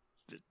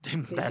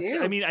 do.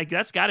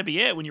 that's got to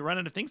be it when you run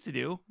out of things to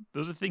do.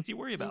 Those are the things you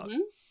worry about. Mhm.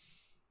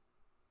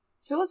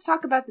 So let's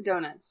talk about the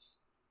donuts.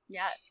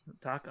 Yes. Let's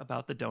talk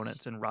about the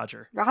donuts and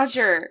Roger.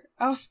 Roger.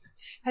 Oh,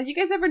 have you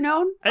guys ever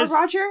known a As-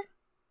 Roger?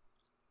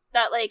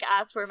 That like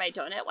asked where my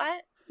donut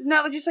went.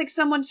 No, just like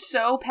someone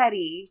so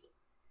petty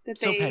that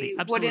So they petty.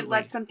 wouldn't Absolutely.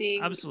 let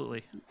something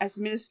Absolutely. as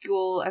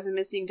minuscule as a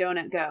missing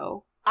donut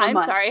go. for I'm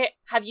months. sorry.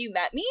 Have you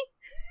met me?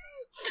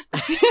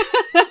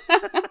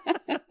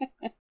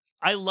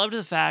 I loved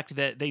the fact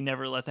that they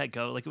never let that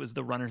go. Like it was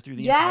the runner through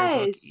the entire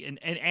book. Yes.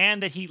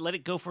 And that he let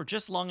it go for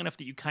just long enough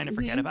that you kind of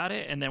forget Mhm. about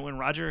it. And then when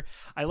Roger,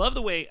 I love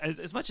the way,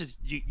 as much as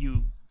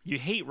you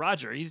hate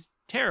Roger, he's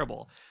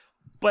terrible.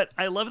 But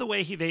I love the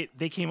way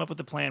they came up with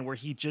the plan where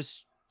he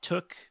just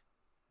took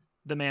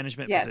the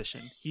management Yes.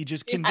 position. He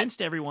just Yeah.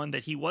 convinced everyone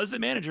that he was the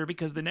manager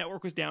because the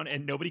network was down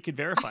and nobody could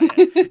verify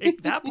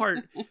it. That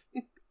part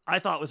I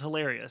thought was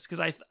hilarious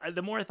because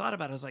the more I thought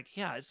about it, I was like,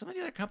 yeah, some of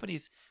the other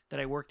companies that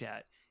I worked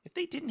at, if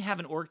they didn't have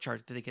an org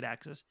chart that they could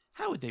access,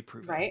 how would they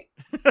prove Right?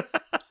 it?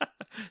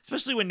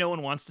 Especially when no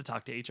one wants to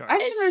talk to HR. I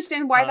just don't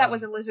understand why that Um,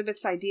 was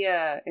Elizabeth's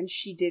idea and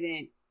she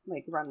didn't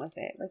like run with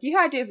it. Like you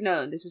had to have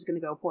known this was going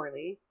to go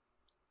poorly.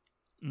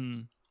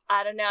 Mm.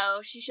 I don't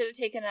know. She should have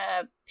taken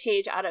a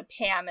page out of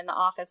Pam in the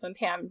office when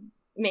Pam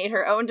made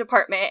her own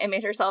department and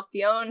made herself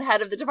the own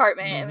head of the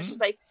department. And it was Mhm.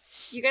 just like,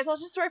 you guys all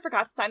just sort of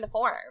forgot to sign the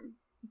form.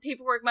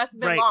 Paperwork must have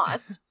been Right.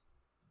 lost.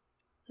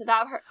 So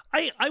that hurt.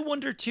 I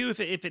wonder too if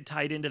it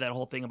tied into that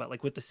whole thing about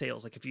like with the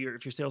sales, like if your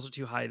sales are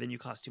too high, then you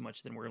cost too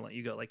much, then we're gonna let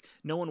you go. Like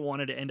no one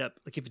wanted to end up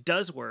like if it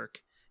does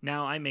work,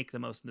 now I make the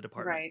most in the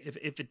department. Right.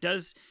 If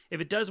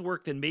it does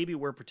work, then maybe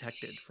we're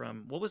protected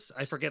from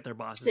I forget their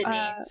boss's Sydney.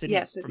 name.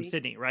 Yeah, From Sydney.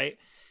 Sydney, right?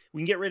 We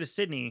can get rid of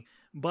Sydney,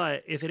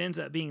 but if it ends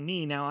up being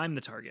me, now I'm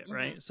the target,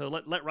 right? So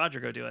let Roger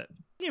go do it.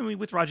 You know,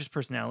 with Roger's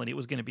personality, it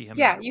was going to be him.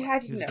 no Yeah, matter you what.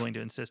 had to He was know. going to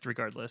insist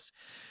regardless.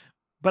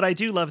 But I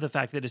do love the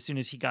fact that as soon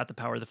as he got the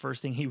power, the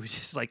first thing he was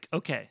just like,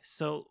 okay,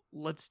 so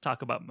let's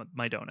talk about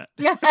my donut.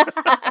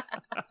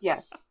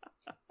 Yes.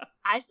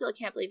 I still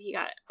can't believe he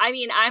got it. I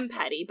mean, I'm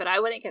petty, but I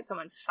wouldn't get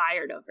someone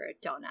fired over a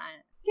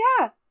donut.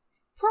 Yeah.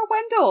 Poor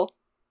Wendell.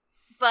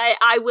 But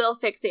I will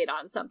fixate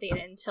on something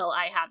until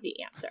I have the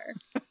answer.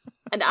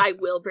 And I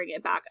will bring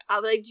it back.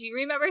 I'll be like, do you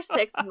remember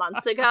 6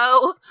 months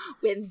ago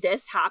when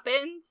this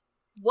happened?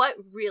 What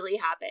really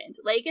happened?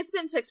 Like, it's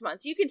been 6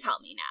 months. You can tell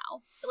me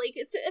now. Like,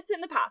 it's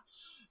in the past.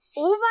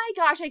 Oh my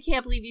gosh, I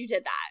can't believe you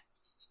did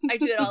that. I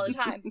do it all the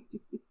time.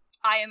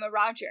 I am a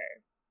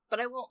Roger, but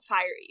I won't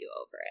fire you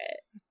over it.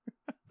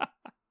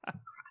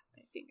 Cross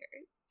my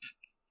fingers.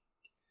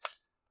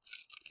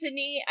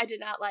 Sydney, I did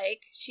not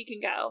like. She can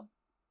go.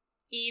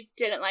 Eve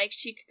didn't like.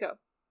 She could go.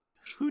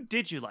 Who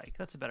did you like?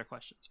 That's a better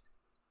question.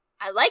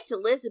 I liked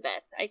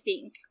Elizabeth, I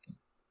think.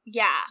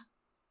 Yeah.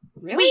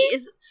 Really?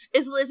 Wait,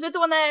 is Elizabeth the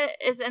one that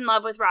is in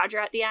love with Roger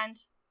at the end?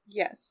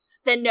 Yes.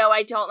 Then no,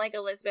 I don't like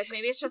Elizabeth.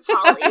 Maybe it's just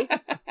Holly.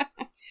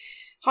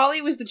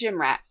 Holly was the gym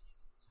rat.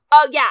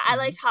 Oh, yeah, I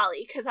liked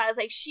Holly, because I was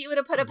like, she would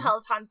have put a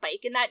Peloton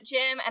bike in that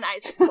gym, and I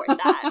support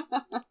that.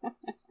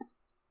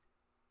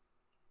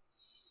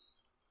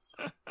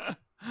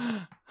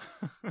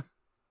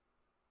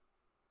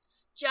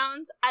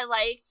 Jones, I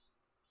liked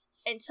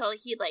until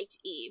he liked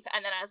Eve,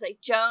 and then I was like,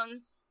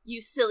 Jones,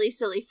 you silly,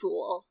 silly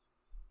fool.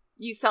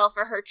 You fell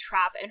for her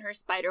trap and her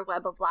spider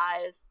web of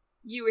lies.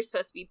 You were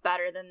supposed to be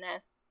better than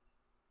this.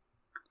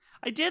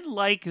 I did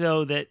like,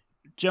 though, that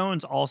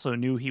Jones also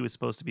knew he was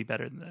supposed to be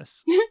better than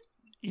this.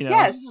 You know?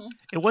 Yes.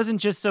 It wasn't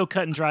just so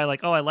cut and dry,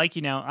 like, oh, I like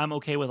you now, I'm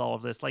okay with all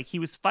of this. Like, he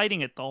was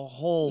fighting it the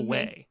whole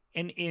way.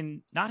 And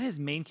in not his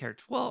main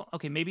character, well,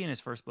 okay, maybe in his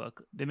first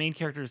book, the main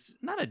character's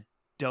not a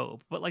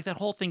dope, but like that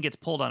whole thing gets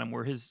pulled on him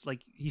where his,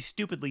 like, he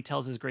stupidly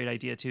tells his great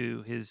idea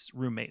to his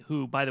roommate,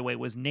 who, by the way,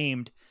 was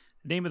named,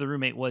 the name of the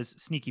roommate was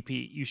Sneaky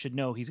Pete. You should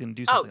know he's going to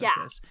do something like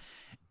this.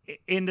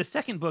 In the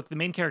second book, the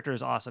main character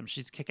is awesome.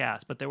 She's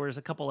kick-ass, but there was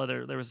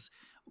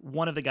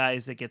one of the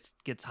guys that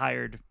gets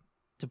hired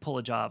to pull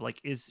a job,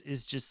 like, is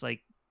just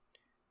like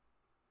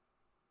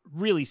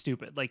really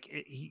stupid. Like,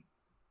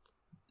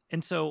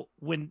 and so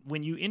when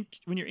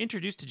you're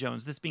introduced to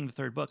Jones, this being the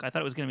third book, I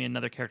thought it was going to be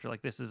another character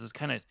like this. This is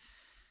kind of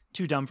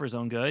too dumb for his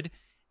own good,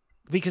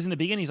 because in the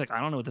beginning he's like, I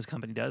don't know what this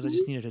company does. I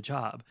just needed a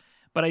job.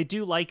 But I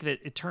do like that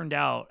it turned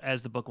out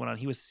as the book went on,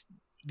 he was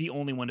the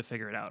only one to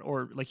figure it out,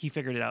 or like he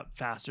figured it out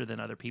faster than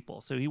other people.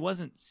 So he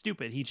wasn't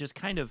stupid. He just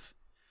kind of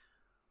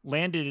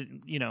landed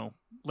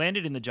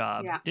in the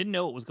job, didn't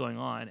know what was going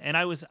on. And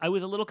I was a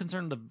little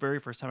concerned the very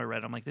first time I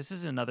read it. I'm like, is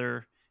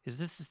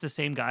this the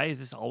same guy? Is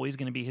this always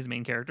going to be his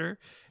main character?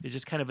 It's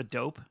just kind of a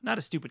dope, not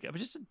a stupid guy, but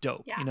just a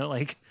dope,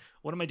 like,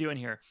 what am I doing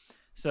here?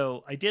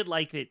 So I did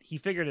like that he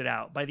figured it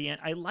out by the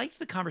end. I liked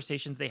the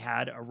conversations they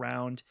had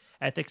around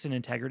ethics and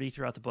integrity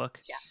throughout the book.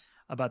 Yeah.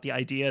 About the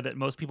idea that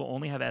most people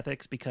only have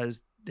ethics because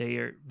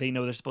they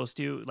know they're supposed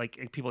to,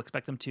 like, people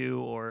expect them to,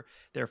 or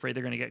they're afraid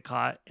they're going to get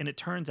caught. And it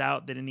turns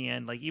out that in the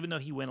end, like, even though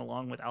he went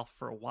along with Alpha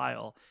for a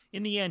while,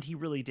 in the end he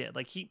really did.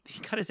 Like, he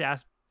got his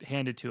ass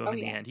handed to him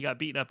the end. He got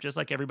beaten up just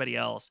like everybody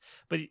else.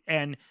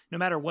 And no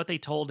matter what they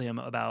told him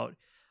about,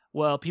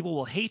 well, people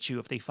will hate you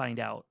if they find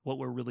out what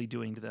we're really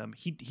doing to them,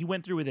 he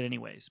went through with it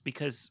anyways,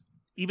 because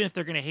even if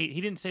they're going to hate, he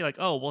didn't say like,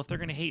 oh, well, if they're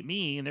going to hate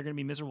me and they're going to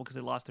be miserable because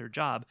they lost their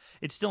job,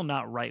 it's still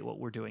not right what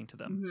we're doing to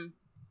them. Mm-hmm.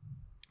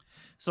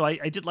 So I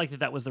did like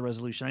that was the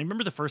resolution. I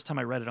remember the first time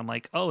I read it, I'm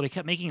like, oh, they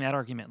kept making that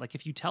argument. Like,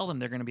 if you tell them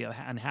they're going to be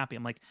unhappy,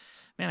 I'm like,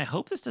 man, I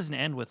hope this doesn't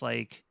end with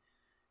like,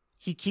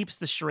 he keeps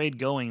the charade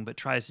going, but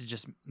tries to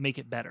just make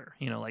it better.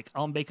 You know, like,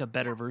 I'll make a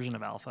better version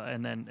of Alpha.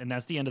 And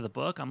that's the end of the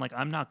book. I'm like,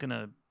 I'm not going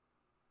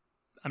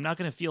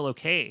to feel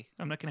okay.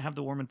 I'm not going to have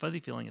the warm and fuzzy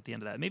feeling at the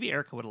end of that. Maybe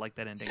Erica would have liked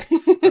that ending,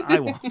 but I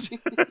won't.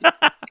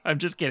 I'm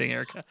just kidding,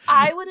 Erica.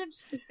 I would have.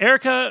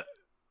 Erica,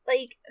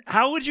 like,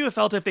 how would you have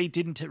felt if they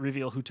didn't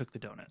reveal who took the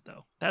donut,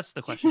 though? That's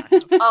the question I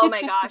have. Oh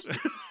my gosh.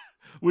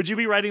 Would you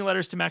be writing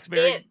letters to Max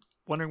Berry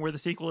wondering where the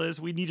sequel is?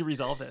 We need to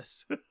resolve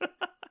this.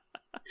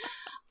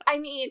 I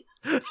mean,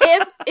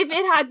 if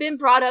it had been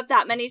brought up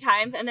that many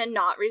times and then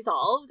not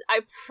resolved,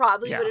 I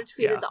probably would have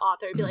tweeted the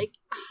author and be like,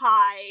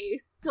 hi,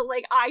 so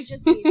like, I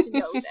just need to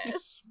know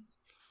this.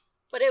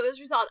 But it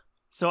was resolved.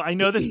 So I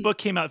know this book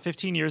came out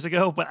 15 years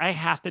ago, but I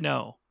have to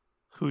know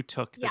who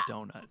took the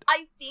donut.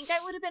 I think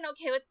I would have been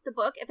okay with the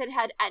book if it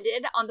had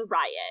ended on the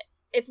riot.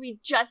 If we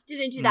just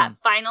didn't do that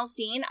final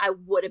scene, I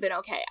would have been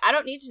okay. I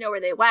don't need to know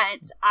where they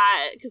went,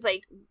 because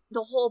like,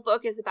 the whole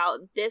book is about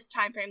this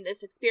time frame,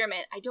 this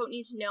experiment. I don't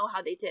need to know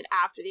how they did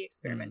after the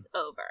experiment's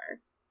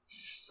over.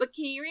 But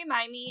can you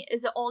remind me,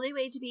 is the only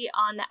way to be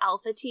on the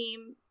Alpha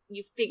team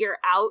you figure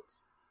out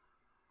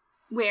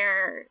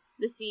where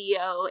the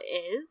CEO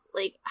is?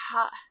 Like,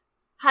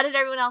 how did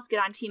everyone else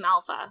get on Team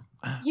Alpha?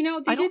 You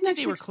know, they didn't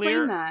actually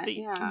explain that.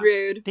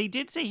 Rude. They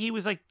did say he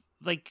was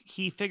like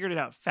he figured it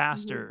out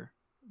faster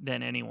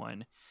than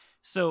anyone.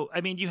 So, I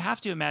mean, you have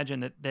to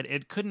imagine that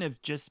it couldn't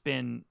have just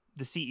been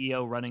the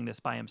CEO running this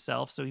by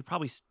himself. So he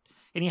probably,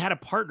 and he had a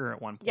partner at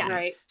one point. Yes.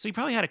 Right. So he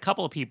probably had a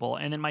couple of people.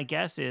 And then my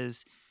guess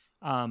is,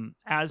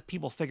 as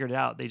people figured it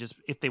out,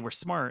 if they were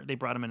smart, they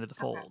brought him into the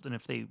fold. And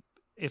if they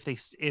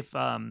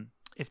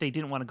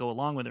didn't want to go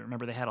along with it,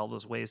 remember they had all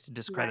those ways to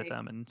discredit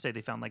them and say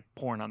they found like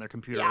porn on their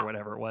computer or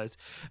whatever it was.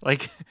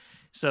 Like,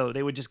 so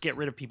they would just get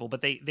rid of people.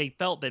 But they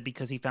felt that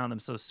because he found them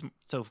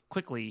so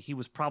quickly, he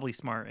was probably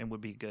smart and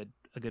would be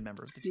a good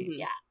member of the team.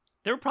 Yeah.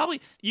 They were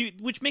probably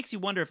which makes you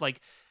wonder if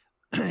like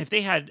if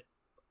they had,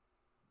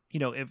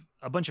 if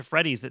a bunch of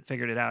Freddies that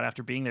figured it out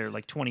after being there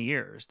like 20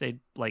 years, they'd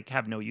like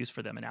have no use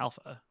for them in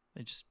Alpha.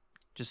 They just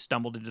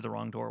stumbled into the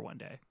wrong door one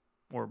day,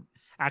 or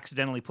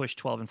accidentally pushed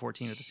 12 and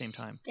 14 at the same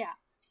time. Yeah.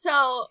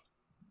 So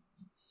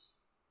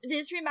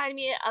this reminded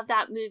me of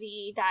that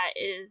movie that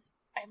is,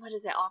 what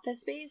is it, Office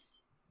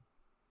Space?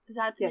 Is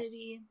that the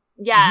movie?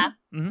 Yeah.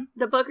 Mm-hmm.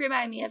 The book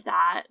reminded me of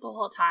that the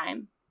whole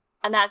time.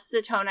 And that's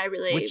the tone I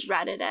really Which-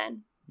 read it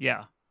in.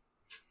 Yeah.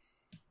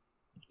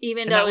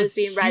 Even And though that it was was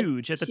being read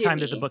huge at the to time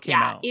me. that the book came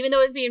out. Even though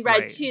it was being read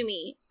Right. to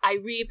me, I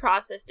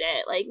reprocessed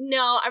it. Like,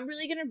 no, I'm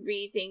really going to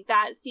rethink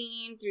that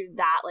scene through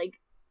that,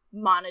 like,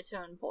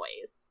 monotone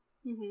voice.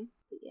 Mm-hmm.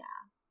 Yeah.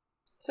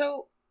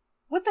 So,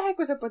 what the heck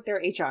was up with their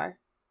HR?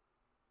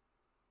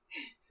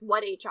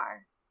 What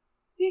HR?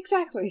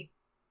 Exactly.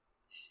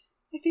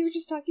 Like they were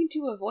just talking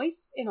to a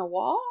voice in a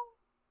wall?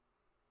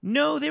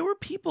 No, there were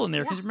people in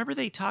there because Yeah. remember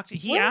they talked.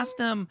 He What? asked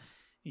them,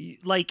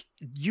 like,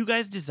 you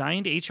guys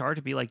designed HR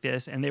to be like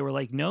this, and they were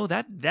like, no,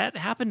 that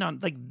happened on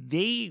like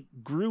they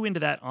grew into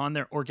that on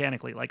their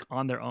organically, like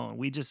on their own.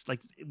 We just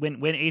like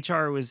when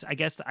HR was, I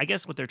guess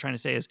what they're trying to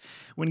say is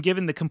when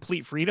given the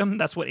complete freedom,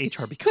 that's what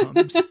HR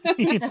becomes.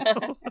 You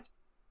know?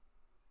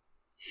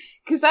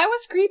 Because that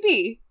was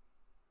creepy.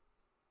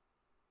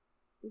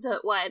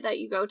 That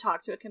you go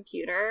talk to a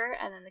computer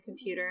and then the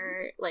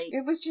computer, like,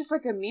 It was just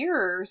like a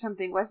mirror or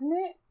something, wasn't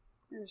it?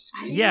 Or a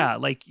screen? Yeah,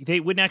 like they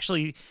wouldn't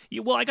actually.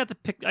 Well, I got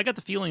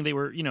the feeling they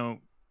were,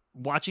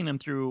 watching them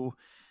through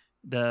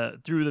the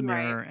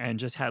mirror and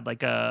just had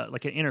like an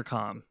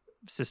intercom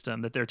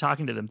system that they're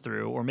talking to them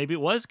through, or maybe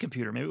it was a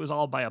computer, maybe it was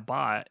all by a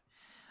bot,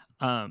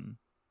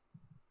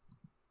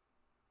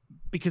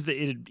 because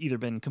it had either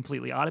been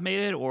completely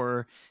automated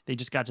or they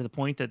just got to the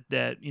point that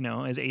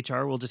as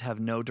HR will just have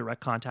no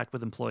direct contact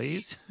with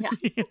employees.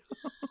 Yeah.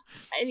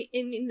 I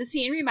mean, the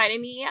scene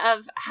reminded me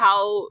of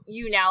how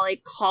you now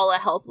like call a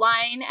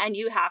helpline and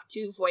you have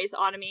to voice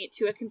automate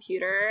to a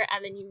computer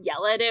and then you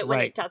yell at it when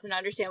Right. it doesn't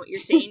understand what you're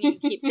saying. And you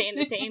keep saying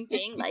the same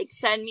thing, like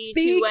send me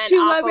Speak to to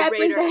an a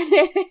operator.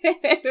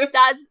 representative.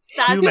 That's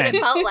what Human. it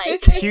felt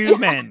like.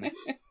 Human.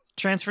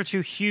 Transfer to I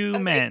was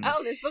human. like,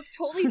 oh, this book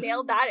totally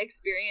nailed that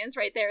experience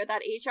right there with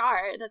that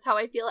HR. That's how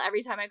I feel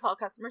every time I call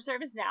customer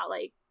service now.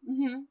 Like,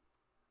 Mm-hmm.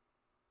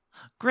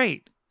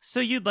 Great. So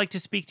you'd like to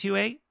speak to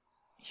a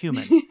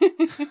human.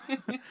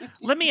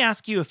 Let me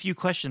ask you a few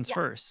questions Yeah.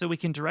 first so we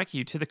can direct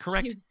you to the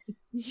correct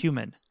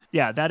human.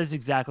 Yeah, that is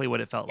exactly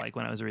what it felt like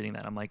when I was reading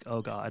that. I'm like,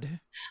 oh God.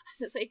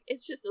 it's like,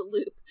 it's just a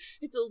loop.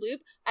 It's a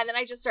loop. And then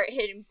I just start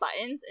hitting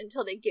buttons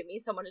until they give me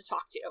someone to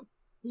talk to.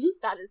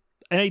 That is,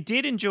 And I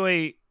did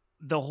enjoy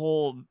the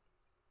whole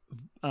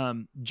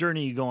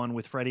journey going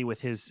with Freddie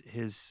with his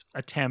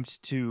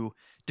attempt to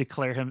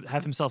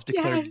have himself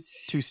declared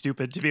Yes. too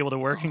stupid to be able to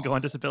work and go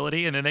on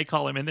disability, and then they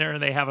call him in there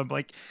and they have him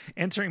like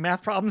answering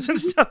math problems and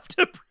stuff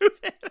to prove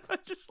it. I'm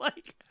just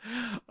like,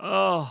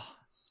 oh.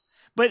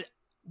 But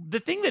the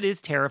thing that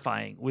is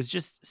terrifying was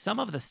just some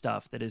of the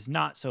stuff that is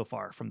not so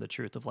far from the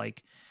truth of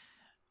like,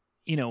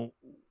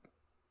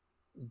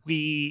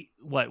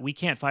 we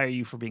can't fire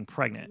you for being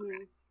pregnant,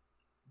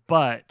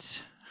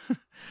 but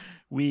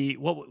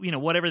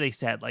whatever they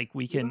said, like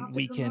we don't have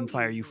can to promote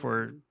fire you. you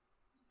for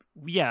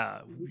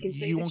yeah, We can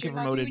say you that won't you're get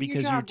not promoted doing your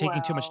because you're job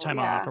taking too much well, time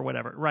yeah. off or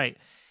whatever, right?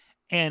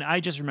 And I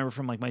just remember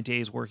from like my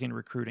days working in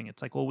recruiting,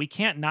 it's like, well, we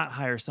can't not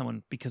hire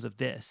someone because of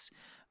this,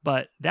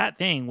 but that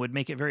thing would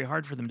make it very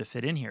hard for them to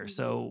fit in here.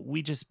 So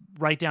we just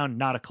write down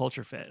not a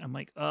culture fit. I'm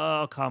like,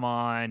 oh, come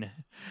on,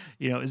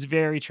 it's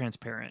very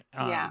transparent.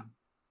 Yeah.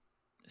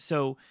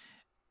 So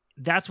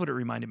that's what it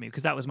reminded me,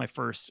 because that was my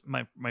first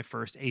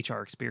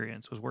HR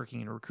experience was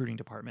working in a recruiting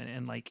department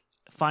and like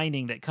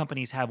finding that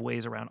companies have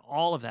ways around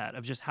all of that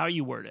of just how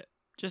you word it,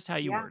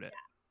 Yeah. word it.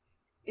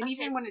 And Okay,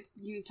 even when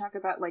you talk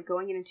about like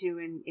going into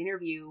an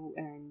interview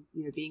and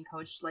being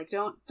coached, like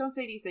don't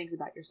say these things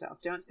about yourself.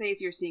 Don't say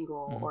if you're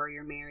single Mhm. or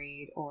you're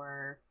married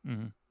or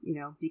Mhm.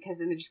 because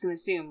then they're just going to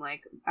assume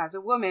like as a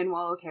woman,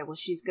 well, okay, well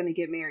she's going to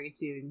get married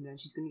soon, and then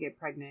she's going to get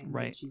pregnant, and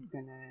then Right. she's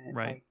going to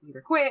Right. like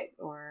either quit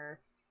or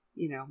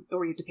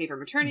or you have to pay for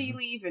maternity Mhm.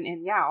 leave and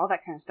yeah, all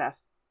that kind of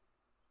stuff.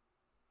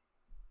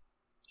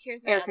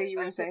 here's my Erica, other you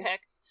were book gonna to say?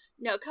 pick.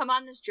 No, come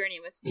on this journey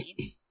with me.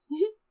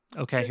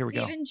 Okay, So here we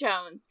go. Stephen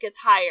Jones gets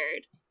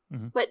hired,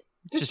 Mhm. but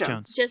Just Just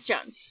Jones. just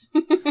Jones.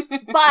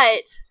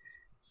 But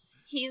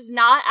he's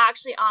not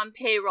actually on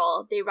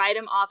payroll. They write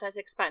him off as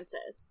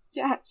expenses.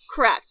 Yes.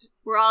 Correct.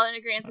 We're all in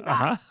agreement with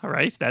that. All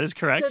right, that is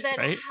correct. So then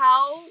right?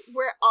 how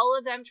were all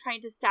of them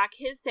trying to stack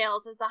his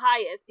sales as the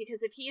highest?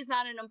 Because if he's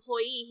not an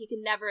employee, he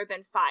can never have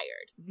been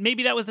fired.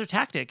 Maybe that was their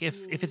tactic.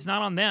 If it's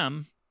not on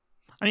them,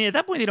 I mean, at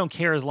that point they don't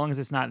care as long as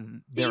it's not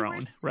They their were own,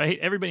 s- right?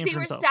 Everybody in They for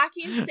were himself.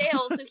 stacking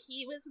sales, so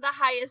he was the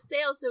highest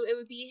sales, so it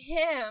would be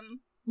him.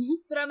 Mhm.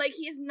 But I'm like,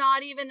 he's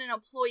not even an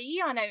employee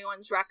on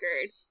anyone's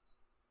record.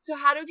 So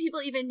how do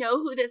people even know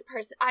who this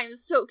person? I'm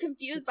so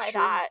confused That's by true.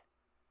 that.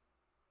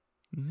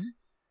 Mhm.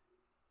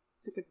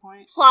 It's a good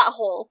point. Plot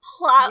hole.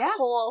 Yeah.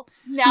 Hole.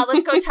 Now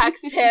let's go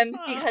text him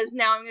because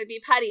now I'm going to be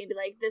petty and be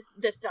like,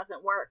 this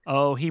doesn't work.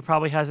 Oh, he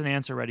probably has an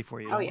answer ready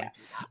for you. Oh don't yeah.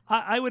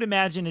 worry. I would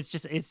imagine it's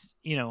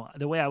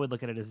the way I would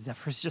look at it is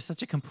Zephyr's just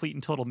such a complete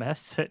and total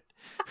mess that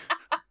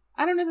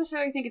I don't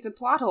necessarily think it's a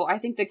plot hole. I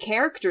think the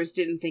characters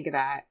didn't think of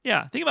that.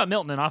 yeah. Think about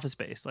Milton in Office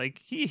Space. Like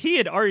he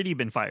had already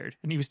been fired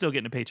and he was still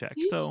getting a paycheck.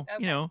 So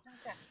Okay.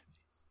 Okay.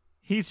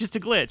 He's just a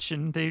glitch,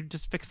 and they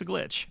just fix the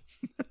glitch.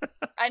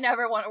 I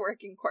never want to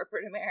work in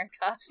corporate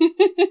America.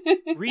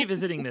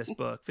 Revisiting this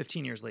book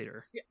 15 years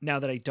later, now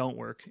that I don't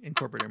work in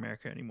corporate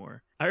America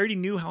anymore, I already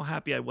knew how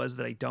happy I was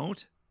that I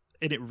don't,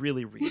 and it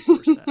really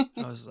reinforced that.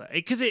 I was like,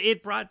 because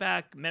it brought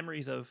back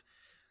memories of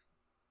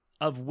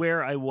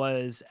where I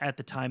was at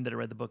the time that I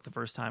read the book the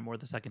first time or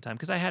the second time,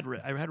 because I had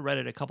read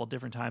it a couple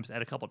different times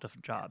at a couple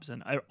different jobs,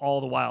 and all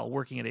the while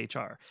working at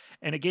HR,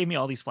 and it gave me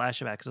all these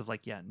flashbacks of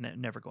like,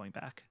 never going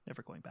back.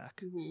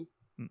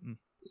 Mm-hmm.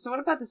 So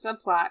what about the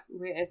subplot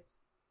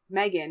with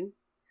Megan,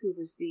 who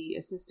was the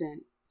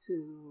assistant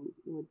who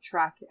would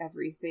track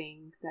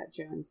everything that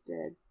Jones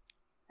did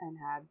and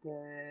had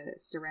the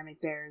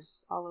ceramic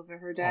bears all over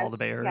her desk? All the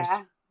bears.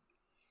 Yeah.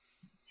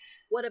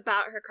 What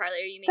about her,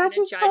 Carly? Are you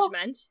making a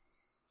judgment?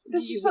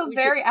 That just felt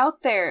very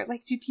out there.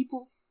 Like, do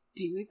people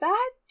do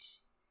that?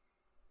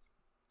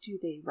 Do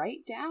they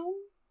write down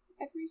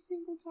every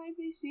single time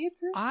they see a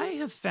person? I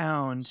have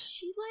found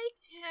she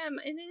liked him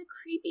in a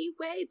creepy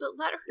way, but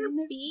let her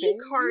be,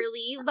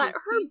 Carly. Let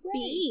her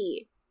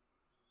be.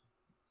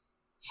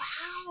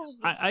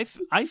 Wow.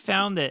 I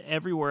found that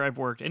everywhere I've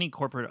worked, any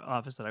corporate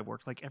office that I've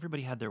worked, like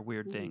everybody had their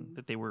weird thing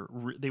that they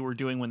were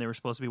doing when they were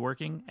supposed to be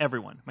working.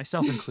 Everyone,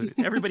 myself included,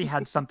 everybody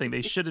had something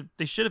they should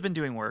have been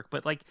doing work,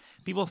 but like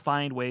people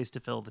find ways to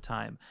fill the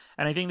time.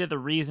 And I think that the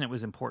reason it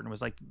was important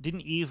was like,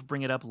 didn't Eve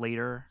bring it up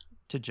later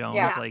to Jones?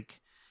 Yeah. Like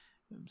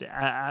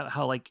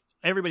how like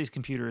everybody's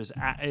computer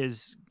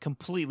is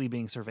completely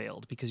being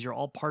surveilled because you're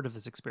all part of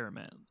this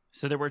experiment.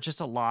 So there were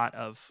just a lot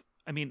of,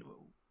 I mean,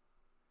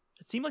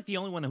 it seemed like the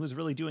only one that was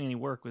really doing any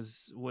work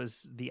was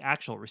the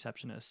actual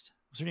receptionist.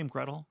 Was her name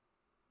Gretel?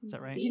 Is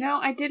that right? You know,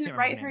 I didn't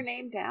write her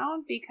name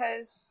down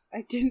because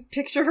I didn't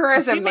picture her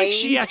as a maid. Like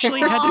she actually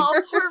had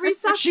to. Poor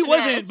receptionist. She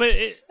wasn't, but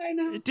I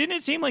know. It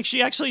didn't seem like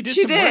she actually did.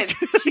 She some did.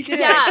 work. She did.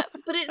 Yeah,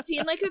 but it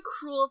seemed like a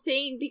cruel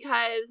thing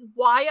because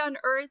why on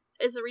earth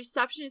is a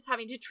receptionist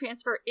having to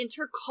transfer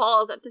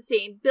intercalls at the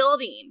same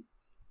building?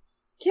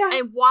 Yeah.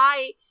 And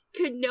why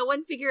could no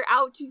one figure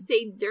out to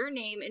say their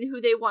name and who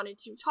they wanted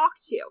to talk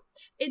to?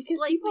 It's because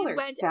like we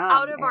went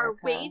out of our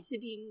way to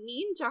be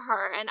mean to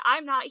her, and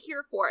I'm not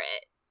here for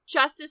it.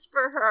 Justice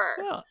for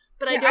her. Yeah.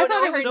 But yeah, I don't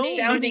thought know it was her name.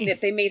 astounding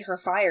that they made her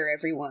fire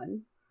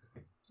everyone.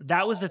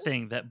 That was the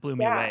thing that blew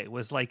me away.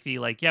 Was like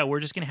we're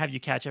just gonna have you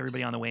catch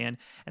everybody on the way in,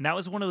 and that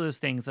was one of those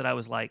things that I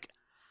was like,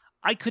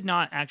 I could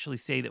not actually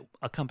say that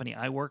a company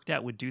I worked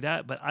at would do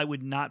that, but I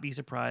would not be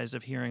surprised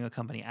of hearing a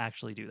company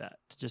actually do that.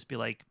 To just be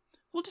like,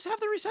 we'll just have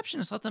the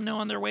receptionist let them know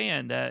on their way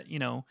in that, you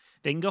know,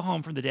 they can go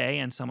home from the day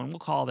and someone will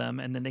call them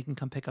and then they can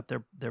come pick up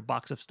their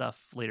box of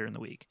stuff later in the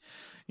week.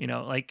 You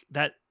know, like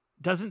that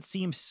doesn't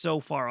seem so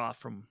far off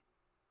from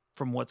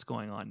what's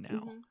going on now.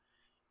 Mm-hmm.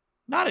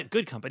 Not at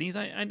good companies.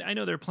 I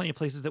know there are plenty of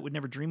places that would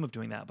never dream of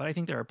doing that, but I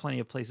think there are plenty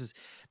of places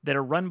that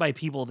are run by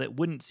people that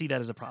wouldn't see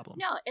that as a problem.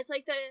 No, it's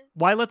like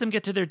why let them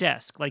get to their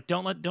desk? Like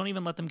don't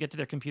even let them get to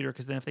their computer,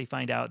 because then if they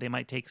find out, they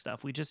might take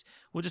stuff. We'll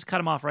just cut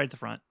them off right at the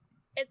front.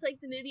 It's like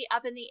the movie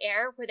Up in the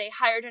Air where they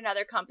hired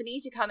another company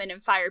to come in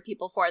and fire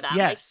people for them.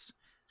 Yes.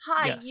 Like,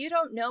 hi, yes. You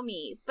don't know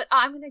me, but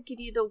I'm going to give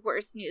you the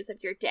worst news of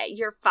your day.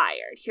 You're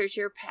fired. Here's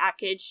your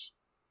package.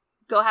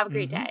 Go have a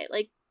great day.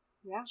 Like,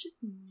 yeah, it's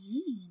just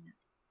mean.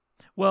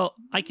 Well,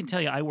 I can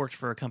tell you, I worked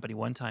for a company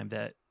one time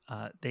that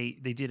they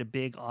did a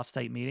big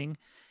offsite meeting,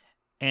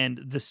 and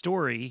the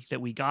story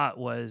that we got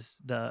was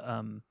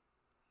the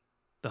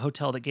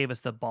hotel that gave us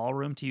the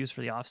ballroom to use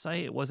for the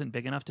offsite, it wasn't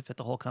big enough to fit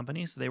the whole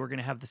company, so they were going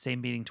to have the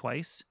same meeting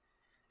twice.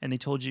 And they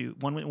told you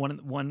one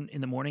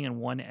in the morning and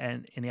one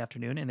in the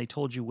afternoon, and they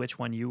told you which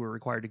one you were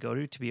required to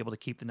go to be able to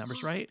keep the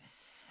numbers right.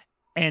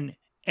 And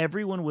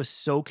everyone was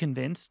so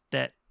convinced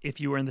that if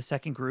you were in the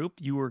second group,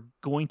 you were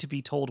going to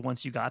be told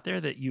once you got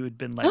there that you had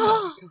been let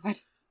go.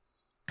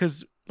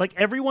 Because like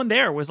everyone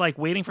there was like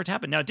waiting for it to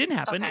happen. Now it didn't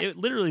happen. Okay. It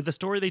literally, the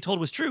story they told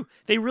was true.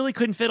 They really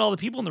couldn't fit all the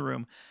people in the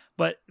room.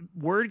 But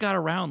word got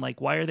around,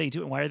 like, why are they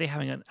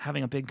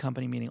having a big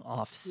company meeting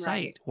off-site?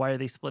 Right. Why are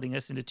they splitting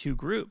us into two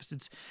groups?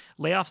 It's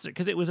layoffs,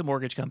 because it was a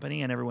mortgage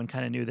company and everyone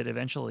kind of knew that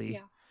eventually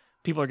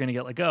people are going to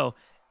get let go.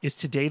 Is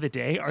today the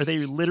day? Are they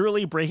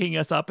literally breaking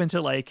us up into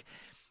like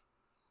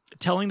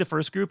telling the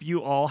first group,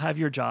 you all have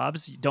your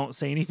jobs, don't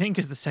say anything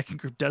because the second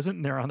group doesn't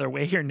and they're on their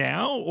way here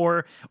now?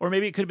 Or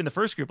maybe it could have been the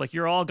first group, like,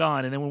 you're all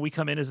gone. And then when we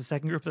come in as a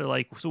second group, they're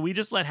like, so we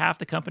just let half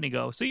the company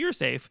go, so you're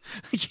safe.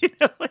 You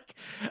know, like...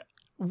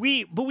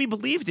 we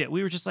believed it.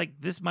 We were just like,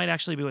 this might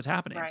actually be what's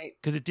happening. Right.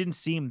 Because it didn't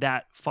seem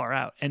that far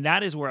out. And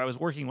that is where I was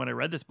working when I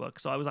read this book.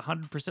 So I was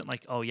 100%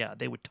 like, oh yeah,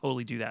 they would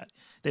totally do that.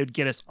 They would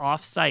get us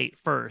off site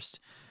first.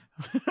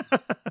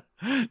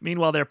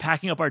 Meanwhile, they're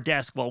packing up our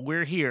desk while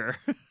we're here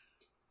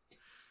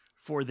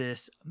for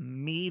this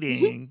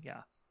meeting.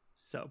 Yeah.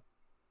 So.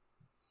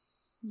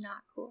 Not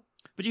cool.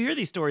 But you hear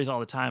these stories all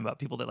the time about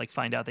people that like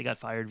find out they got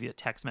fired via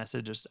text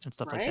messages and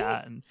stuff like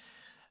that.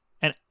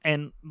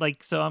 And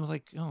like, so I was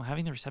like, oh,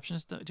 having the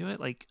receptionist do it,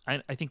 like,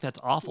 I think that's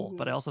awful. Mm-hmm.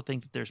 But I also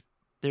think that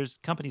there's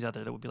companies out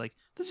there that would be like,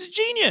 this is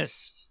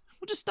genius.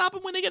 We'll just stop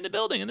them when they get in the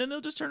building, and then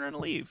they'll just turn around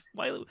and leave.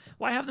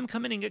 Why have them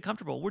come in and get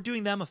comfortable? We're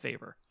doing them a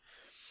favor.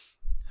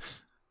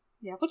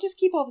 Yeah, we'll just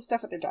keep all the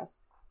stuff at their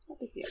desk. No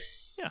big deal.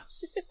 Yeah.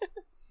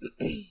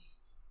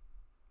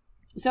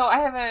 So I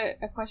have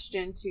a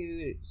question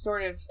to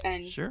sort of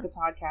end Sure. the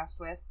podcast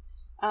with.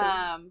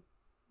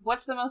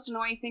 What's the most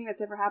annoying thing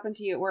that's ever happened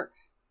to you at work?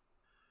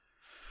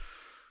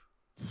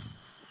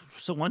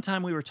 So one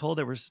time we were told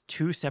there was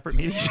 2 separate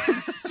meetings.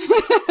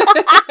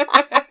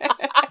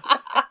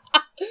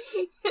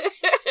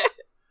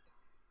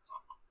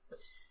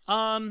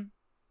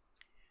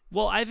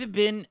 Well, I've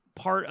been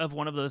part of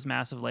one of those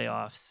massive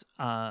layoffs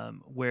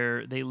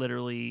where they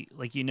literally,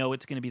 like,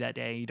 it's going to be that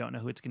day. You don't know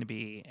who it's going to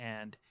be.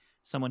 And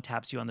someone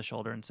taps you on the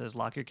shoulder and says,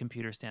 lock your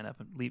computer, stand up,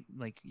 and leave,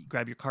 like,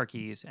 grab your car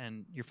keys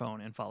and your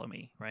phone and follow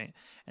me, right?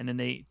 And then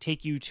they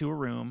take you to a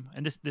room.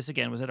 And this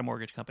again, was at a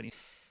mortgage company.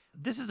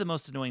 This is the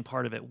most annoying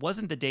part of it.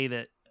 Wasn't the day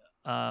that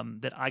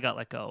that I got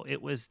let go.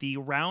 It was the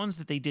rounds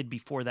that they did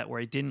before that where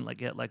I didn't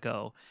get let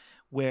go,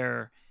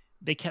 where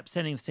they kept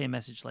sending the same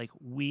message, like,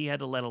 we had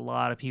to let a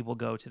lot of people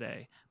go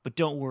today, but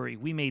don't worry,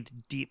 we made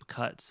deep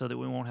cuts so that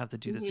we won't have to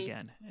do this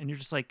again. And you're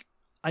just like,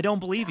 I don't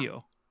believe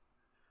you.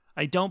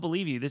 I don't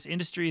believe you. This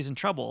industry is in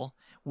trouble.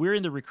 We're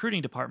in the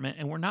recruiting department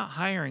and we're not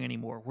hiring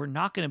anymore. We're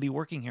not going to be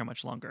working here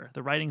much longer.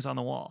 The writing's on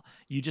the wall.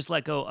 You just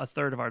let go a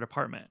third of our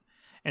department.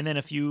 And then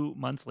a few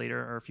months later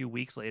or a few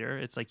weeks later,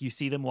 it's like you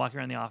see them walking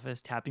around the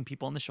office, tapping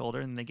people on the shoulder,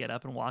 and they get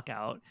up and walk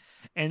out.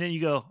 And then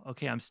you go,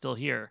 okay, I'm still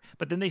here.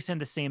 But then they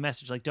send the same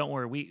message, like, don't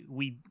worry,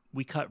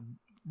 we cut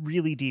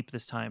really deep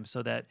this time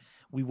so that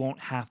we won't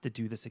have to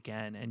do this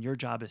again. And your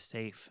job is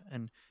safe.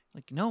 And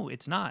like, no,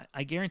 it's not.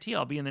 I guarantee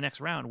I'll be in the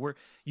next round. Where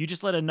you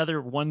just let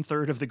another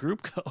 1/3 of the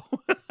group go.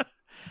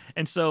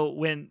 And so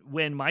when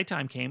my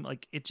time came,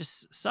 like, it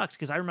just sucked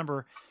because I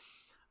remember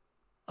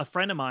a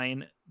friend of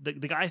mine, the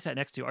guy I sat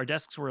next to, our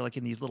desks were like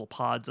in these little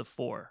pods of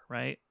 4,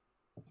 right?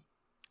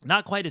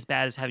 Not quite as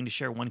bad as having to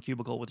share one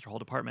cubicle with your whole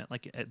department,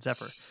 like at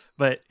Zephyr.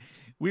 But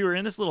we were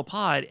in this little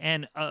pod,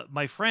 and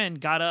my friend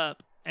got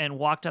up and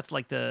walked up to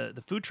like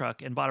the food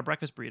truck and bought a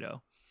breakfast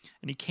burrito.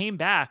 And he came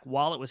back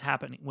while it was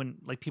happening, when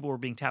like people were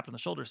being tapped on the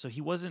shoulder. So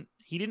he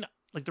didn't,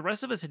 like, the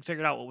rest of us had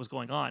figured out what was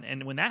going on.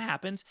 And when that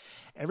happens,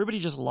 everybody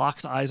just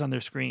locks eyes on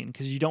their screen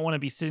because you don't want to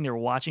be sitting there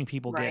watching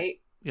people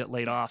get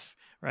laid off,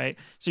 right?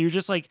 So you're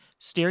just like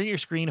staring at your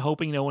screen,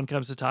 hoping no one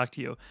comes to talk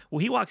to you. Well,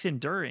 he walks in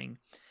during,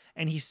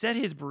 and he set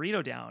his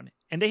burrito down,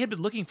 and they had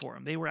been looking for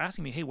him. They were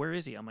asking me, hey, where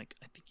is he? I'm like,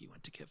 I think he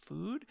went to get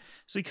food.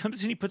 So he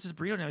comes in, he puts his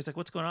burrito down. He's like,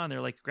 what's going on? They're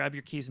like, grab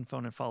your keys and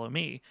phone and follow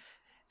me.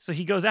 So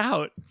he goes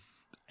out,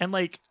 and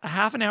like a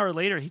half an hour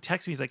later, he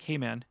texts me. He's like, hey,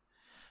 man,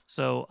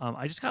 so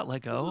I just got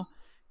let go.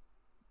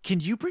 Can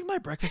you bring my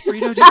breakfast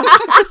burrito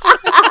downstairs?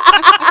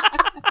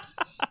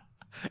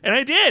 And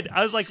I did.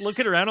 I was like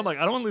looking around. I'm like,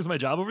 I don't want to lose my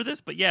job over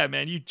this. But yeah,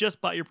 man, you just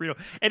bought your burrito.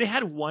 And it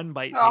had one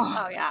bite.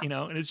 Oh, yeah.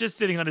 And it's just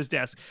sitting on his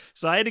desk.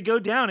 So I had to go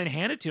down and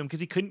hand it to him because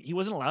he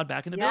wasn't allowed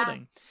back in the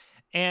building.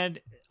 And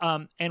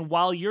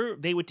while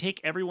they would take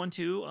everyone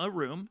to a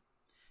room,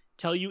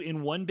 tell you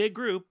in one big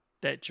group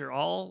that you're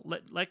all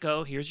let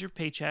go. Here's your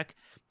paycheck,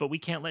 but we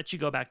can't let you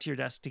go back to your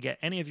desk to get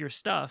any of your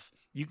stuff.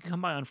 You can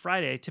come by on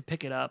Friday to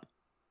pick it up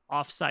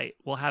off-site.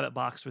 We'll have it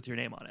boxed with your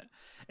name on it.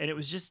 And it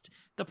was just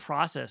the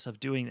process of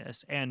doing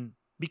this. And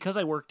because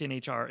I worked in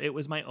HR, it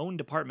was my own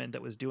department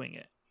that was doing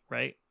it,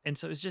 right? And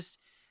so it was just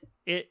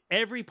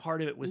every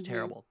part of it was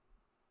terrible.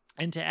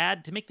 And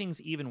to make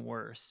things even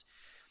worse,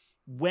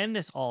 when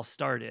this all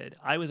started,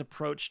 I was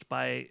approached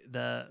by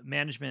the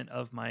management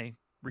of my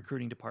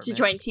recruiting department to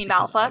join Team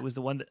Alpha. I was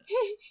the one that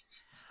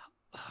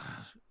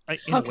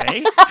in a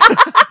way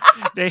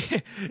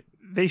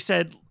they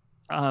said,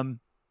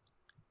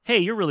 hey,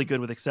 you're really good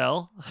with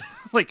Excel.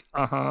 Like,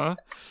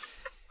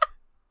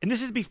 and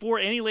this is before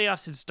any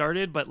layoffs had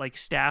started, but like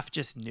staff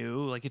just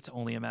knew, like, it's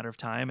only a matter of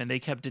time. And they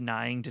kept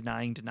denying.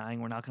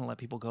 We're not going to let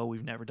people go.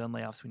 We've never done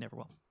layoffs. We never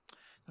will.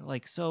 They're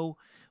like, so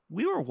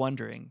we were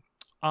wondering,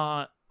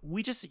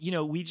 we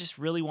just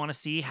really want to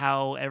see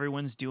how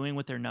everyone's doing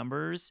with their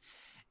numbers.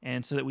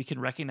 And so that we can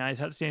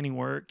recognize outstanding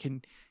work.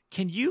 Can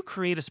you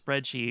create a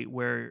spreadsheet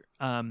where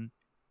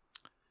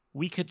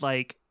we could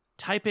like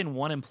type in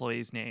one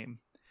employee's name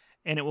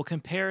and it will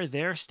compare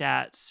their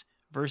stats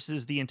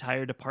versus the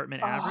entire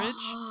department average,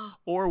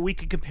 or we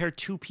could compare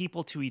 2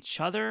 people to each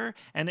other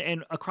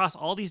and across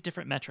all these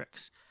different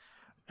metrics.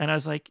 And I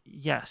was like,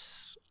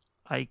 yes,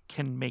 I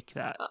can make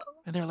that.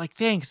 And they're like,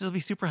 thanks, it'll be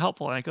super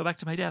helpful. And I go back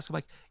to my desk. I'm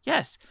like,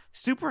 yes,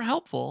 super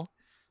helpful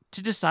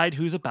to decide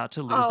who's about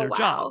to lose their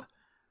job.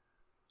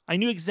 I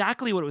knew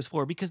exactly what it was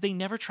for because they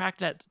never tracked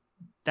that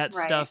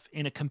stuff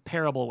in a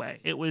comparable way.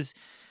 It was,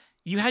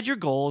 you had your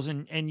goals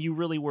and you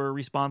really were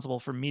responsible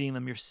for meeting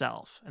them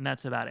yourself. And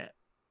that's about it.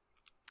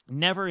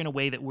 Never in a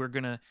way that we're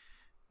going to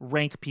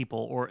rank people,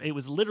 or it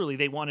was literally,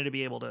 they wanted to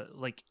be able to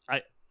like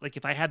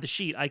if I had the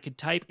sheet, I could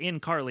type in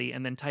Carly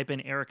and then type in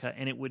Erica,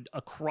 and it would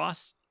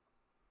across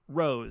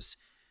rows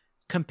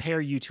compare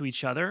you to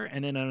each other.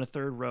 And then on a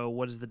third row,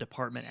 what is the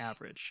department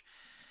average?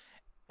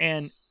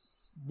 And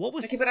what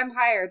was... Okay, but I'm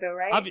higher though,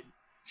 right?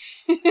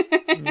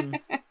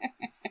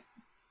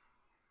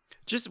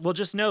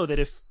 Just know that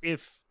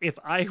if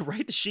I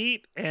write the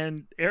sheet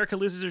and Erica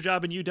loses her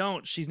job and you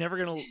don't, she's never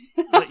gonna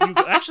let you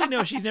go. Actually,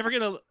 no, she's never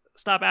gonna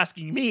stop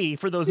asking me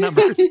for those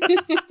numbers.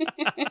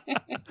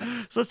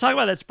 So let's talk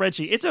about that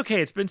spreadsheet. It's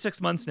okay. It's been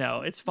 6 months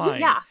now. It's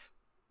fine. Yeah.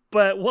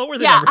 But what were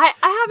the numbers?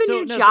 I have a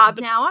new job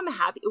now. I'm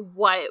happy.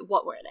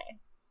 What were they?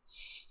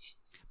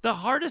 The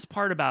hardest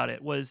part about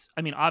it was,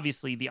 I mean,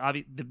 obviously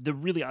the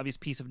really obvious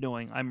piece of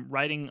knowing I'm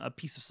writing a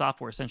piece of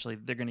software essentially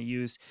that they're going to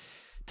use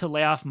to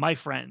lay off my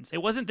friends.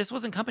 This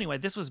wasn't company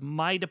wide. This was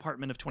my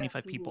department of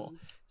 25 people.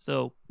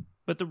 So,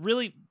 but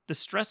the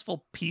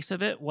stressful piece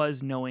of it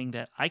was knowing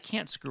that I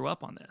can't screw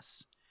up on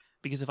this,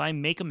 because if I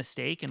make a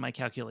mistake in my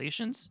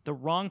calculations, the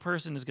wrong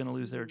person is going to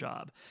lose their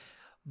job.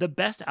 The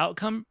best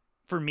outcome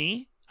for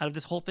me out of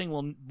this whole thing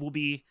will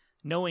be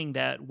knowing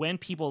that when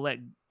people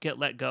get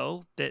let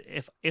go, that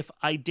if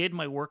I did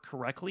my work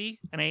correctly,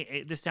 and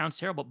this sounds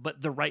terrible,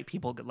 but the right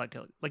people get let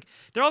go. Like,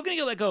 they're all going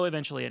to get let go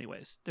eventually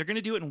anyways. They're going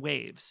to do it in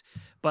waves,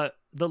 but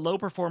the low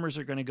performers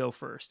are going to go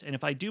first. And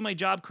if I do my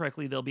job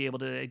correctly, they'll be able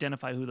to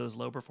identify who those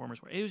low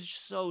performers were. It was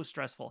just so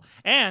stressful.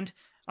 And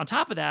on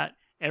top of that,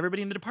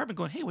 everybody in the department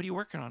going, "Hey, what are you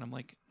working on?" I'm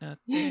like,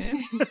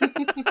 "Nothing."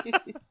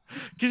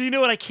 Because you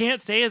know what I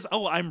can't say is,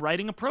 "Oh, I'm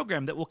writing a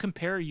program that will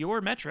compare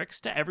your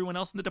metrics to everyone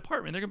else in the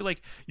department." They're gonna be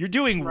like, "You're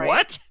doing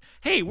what?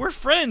 Hey, we're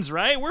friends,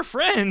 right? We're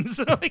friends."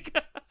 Like,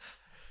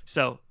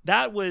 so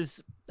that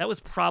was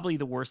probably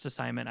the worst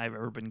assignment I've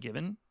ever been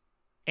given.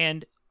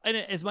 And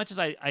as much as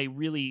I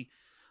really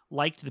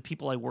liked the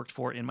people I worked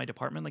for in my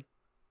department, like,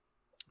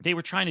 they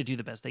were trying to do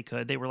the best they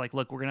could. They were like,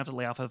 "Look, we're going to have to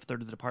lay off a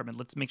third of the department.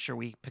 Let's make sure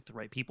we pick the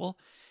right people."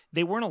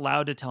 They weren't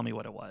allowed to tell me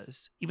what it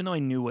was, even though I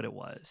knew what it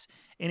was.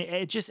 And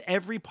it just,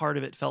 every part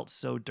of it felt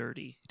so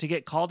dirty to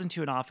get called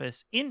into an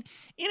office in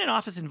an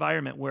office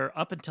environment where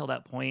up until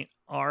that point,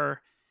 our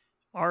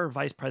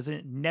vice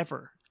president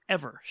never,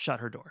 ever shut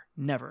her door.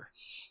 Never.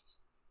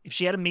 If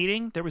she had a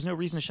meeting, there was no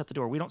reason to shut the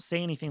door. We don't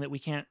say anything that we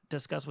can't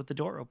discuss with the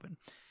door open.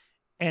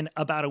 And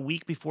about a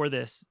week before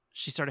this,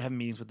 she started having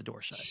meetings with the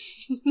door shut.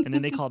 And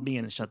then they called me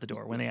in and shut the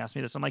door when they asked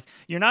me this. I'm like,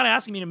 "You're not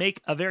asking me to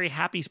make a very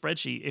happy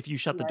spreadsheet if you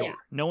shut the door.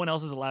 No one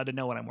else is allowed to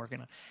know what I'm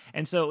working on."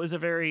 And so it was a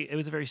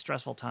very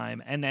stressful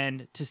time. And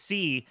then to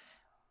see,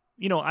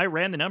 I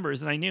ran the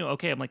numbers and I knew,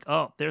 okay, I'm like,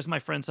 "Oh, there's my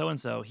friend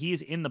so-and-so.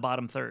 He's in the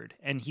bottom third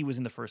and he was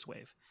in the first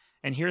wave.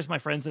 And here's my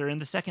friends that are in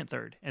the second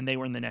third and they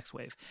were in the next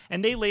wave."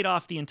 And they laid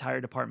off the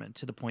entire department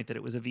to the point that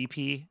it was a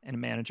VP and a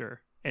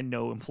manager and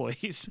no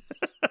employees.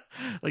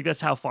 Like,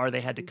 that's how far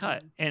they had to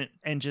cut.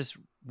 And just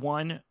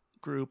one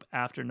group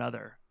after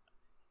another.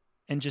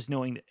 And just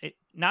knowing that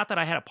not that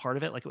I had a part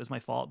of it, like it was my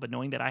fault, but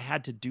knowing that I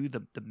had to do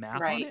the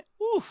math on it.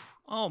 Oof.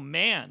 Oh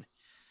man.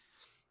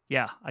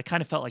 Yeah. I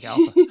kind of felt like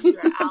alpha. You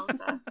were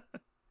alpha.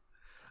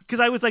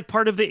 Because I was like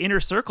part of the inner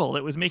circle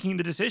that was making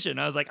the decision.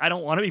 I was like, I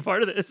don't want to be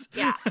part of this.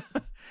 Yeah.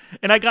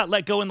 And I got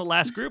let go in the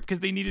last group because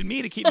they needed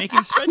me to keep making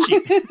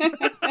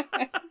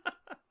spreadsheets.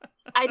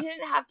 I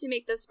didn't have to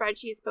make the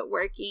spreadsheets, but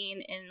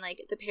working in like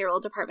the payroll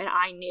department,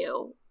 I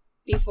knew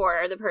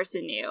before the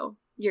person knew,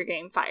 "You're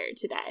getting fired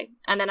today."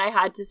 And then I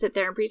had to sit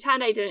there and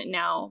pretend I didn't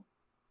know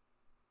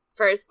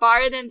for as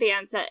far in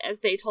advance that as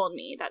they told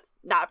me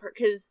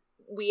because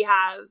we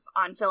have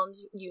on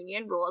films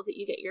union rules that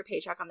you get your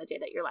paycheck on the day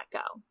that you're let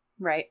go.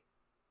 Right.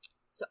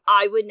 So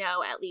I would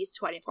know at least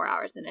 24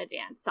 hours in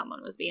advance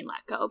someone was being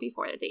let go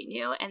before they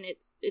knew. And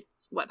it's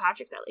what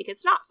Patrick said. Like,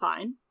 it's not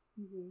fun.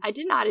 Mm-hmm. I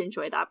did not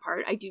enjoy that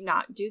part. I do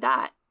not do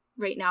that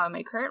right now in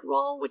my current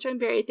role, which I'm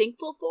very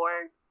thankful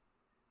for.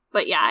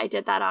 But yeah, I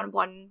did that on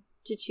 1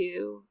 to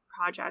 2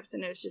 projects,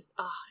 and it was just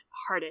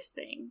hardest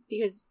thing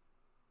because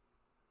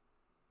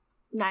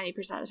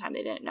 90% of the time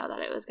they didn't know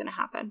that it was going to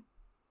happen.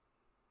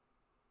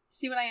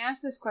 See, when I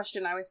asked this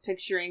question, I was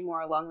picturing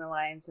more along the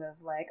lines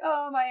of like,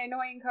 "Oh, my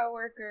annoying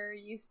coworker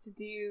used to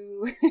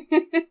do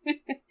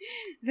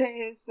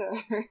this."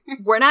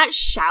 We're not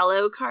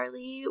shallow,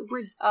 Carly.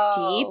 We're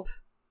deep.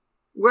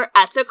 We're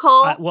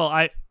ethical.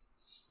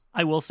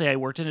 I will say I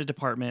worked in a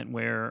department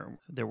where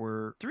there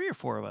were 3 or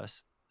 4 of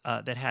us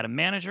that had a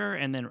manager,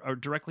 and then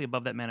directly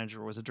above that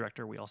manager was a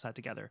director. We all sat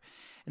together.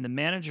 And the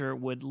manager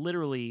would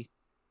literally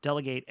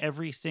delegate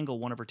every single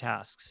one of her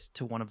tasks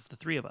to one of the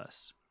 3 of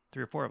us,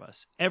 3 or 4 of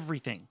us,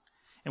 everything.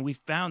 And we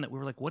found that we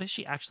were like, what does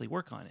she actually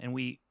work on? And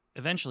we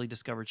eventually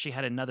discovered she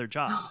had another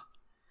job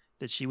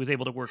that she was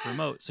able to work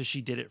remote. So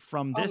she did it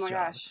from this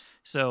job. Gosh.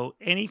 So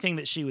anything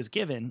that she was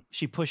given,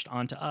 she pushed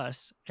onto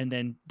us and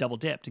then double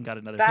dipped and got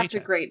another That's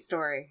paycheck. a great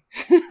story.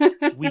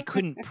 We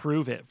couldn't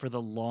prove it for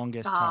the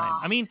longest time.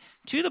 I mean,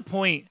 to the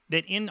point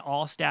that in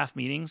all staff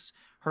meetings,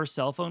 her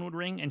cell phone would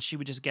ring and she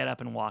would just get up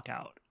and walk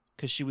out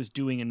because she was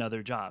doing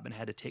another job and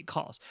had to take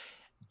calls.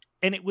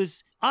 And it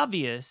was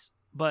obvious,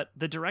 but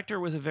the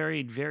director was a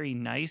very, very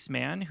nice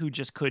man who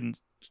just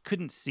couldn't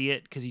see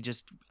it because he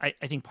just, I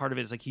think part of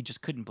it is like he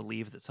just couldn't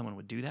believe that someone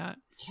would do that.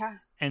 Yeah.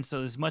 And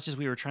so as much as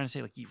we were trying to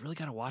say, like, you really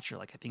got to watch her,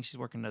 like, I think she's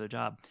working another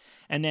job.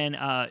 And then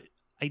I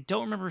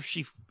don't remember if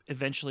she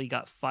eventually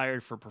got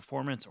fired for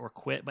performance or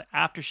quit, but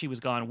after she was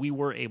gone, we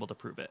were able to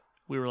prove it.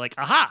 we were like,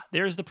 aha,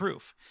 there's the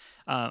proof.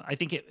 I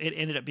think it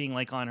ended up being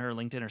like on her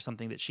LinkedIn or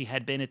something that she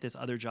had been at this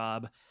other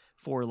job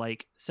for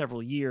like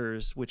several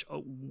years, which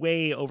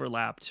way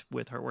overlapped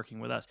with her working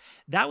with us.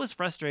 That was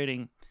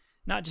frustrating,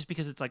 not just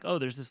because it's like, oh,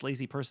 there's this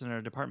lazy person in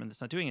our department that's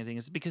not doing anything.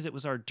 It's because it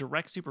was our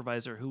direct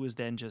supervisor who was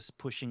then just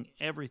pushing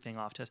everything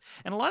off to us.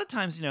 And a lot of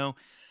times, you know,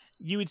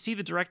 you would see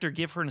the director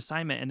give her an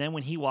assignment, and then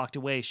when he walked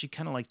away, she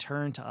kind of like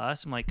turned to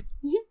us. I'm like,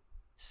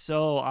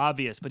 so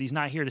obvious, but he's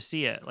not here to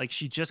see it. Like,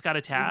 she just got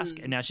a task,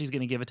 and now she's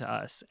going to give it to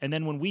us. And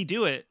then when we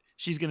do it,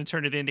 she's going to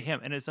turn it into him.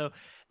 And so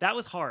that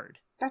was hard.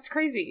 That's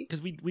crazy.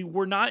 Because we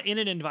were not in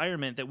an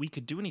environment that we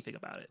could do anything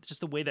about it. It's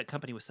just the way that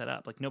company was set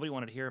up. Like, nobody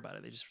wanted to hear about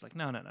it. They just were like,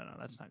 no,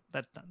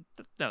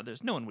 no,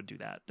 there's no one would do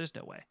that. There's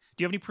no way.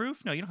 Do you have any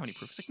proof? No, you don't have any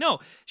proof. It's like, no,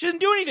 she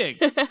doesn't do anything.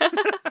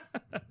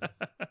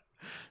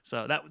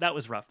 So that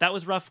was rough. That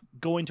was rough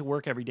going to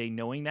work every day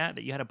knowing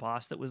that you had a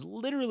boss that was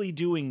literally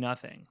doing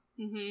nothing.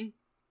 Mm-hmm.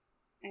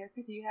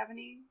 Erica, do you have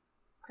any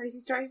crazy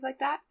stories like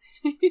that?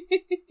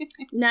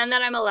 None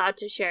that I'm allowed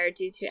to share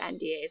due to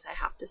NDAs I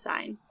have to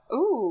sign.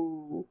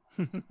 Ooh.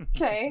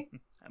 Okay.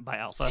 By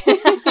Alpha.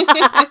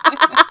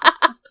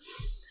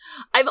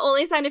 I've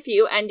only signed a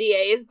few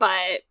NDAs,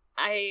 but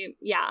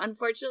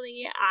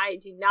unfortunately, I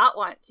do not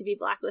want to be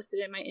blacklisted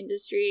in my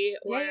industry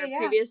or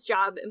previous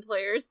job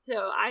employers.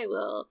 So I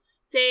will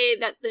say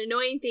that the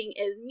annoying thing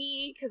is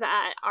me, because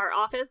at our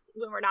office,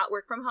 when we're not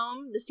work from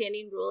home, the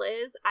standing rule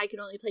is I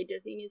can only play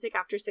Disney music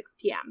after 6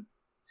 p.m.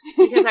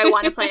 because I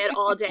want to play it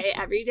all day,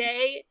 every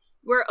day.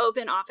 We're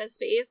open office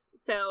space,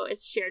 so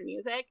it's shared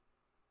music.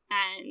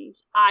 And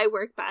I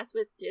work best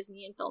with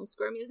Disney and film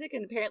score music,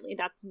 and apparently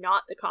that's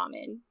not the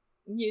common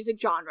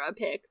music genre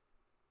picks.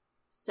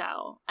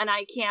 So, and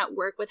I can't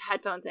work with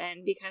headphones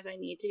in because I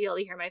need to be able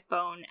to hear my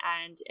phone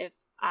and if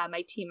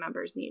my team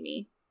members need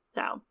me.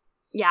 So,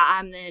 yeah,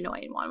 I'm the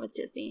annoying one with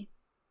Disney.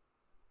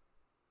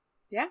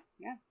 Yeah.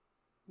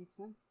 Makes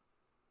sense.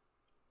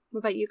 What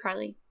about you,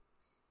 Carly?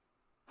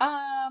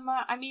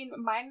 I mean,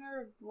 mine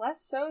are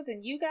less so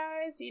than you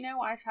guys. You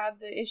know, I've had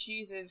the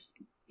issues of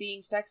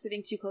being stuck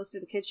sitting too close to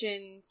the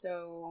kitchen,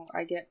 so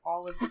I get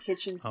all of the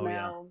kitchen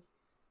smells.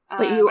 Yeah.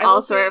 But you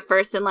also are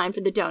first in line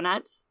for the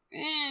donuts.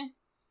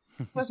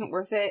 Wasn't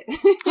worth it.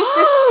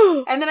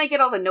 And then I get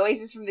all the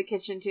noises from the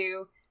kitchen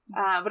too.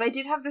 But I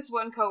did have this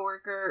one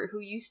coworker who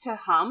used to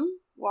hum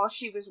while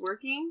she was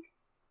working.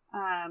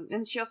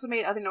 And she also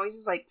made other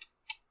noises like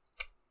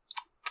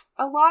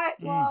a lot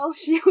while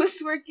she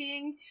was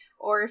working.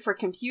 Or if her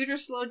computer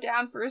slowed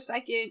down for a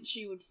second,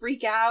 she would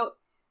freak out.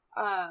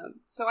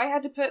 So I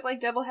had to put like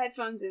double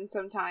headphones in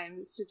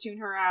sometimes to tune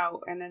her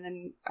out. And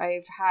then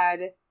I've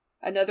had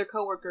another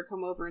coworker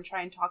come over and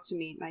try and talk to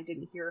me, and I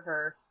didn't hear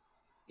her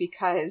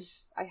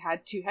because I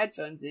had 2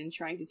 headphones in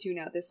trying to tune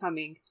out this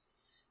humming.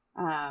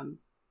 And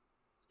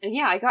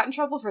yeah, I got in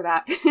trouble for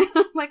that.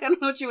 Like, I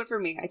don't know what you want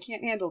from me. I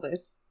can't handle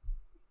this.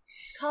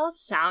 It's called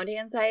sound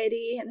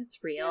anxiety, and it's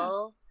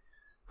real.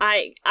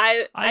 Yeah.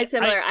 I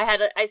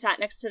sat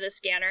next to the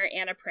scanner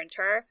and a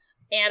printer,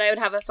 and I would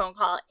have a phone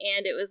call,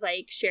 and it was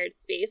like shared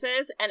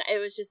spaces, and it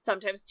was just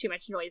sometimes too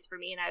much noise for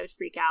me, and I would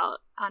freak out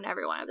on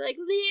everyone. I'd be like,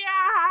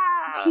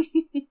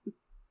 yeah.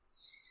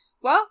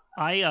 Well,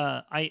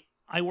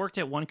 I worked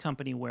at one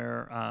company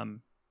where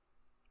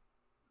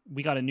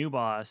we got a new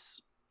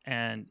boss,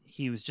 and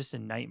he was just a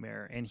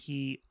nightmare, and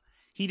he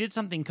did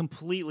something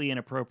completely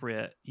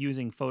inappropriate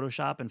using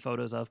Photoshop and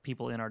photos of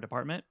people in our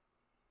department.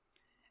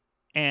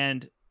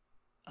 And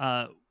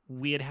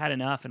we had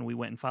enough, and we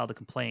went and filed a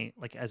complaint,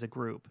 like, as a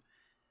group.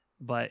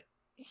 But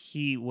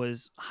he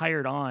was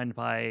hired on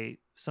by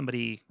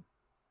somebody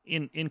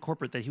in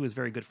corporate that he was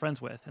very good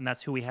friends with, and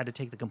that's who we had to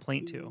take the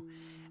complaint to.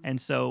 And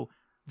so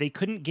they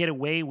couldn't get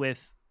away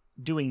with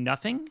doing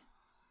nothing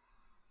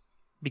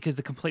because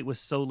the complaint was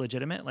so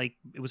legitimate. Like,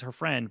 it was her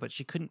friend, but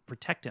she couldn't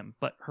protect him.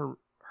 But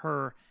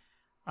her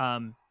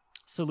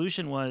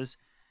solution was,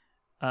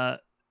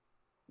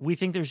 we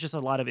think there's just a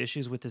lot of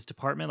issues with this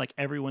department. Like,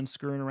 everyone's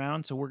screwing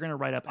around, so we're going to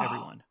write up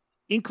everyone,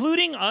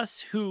 including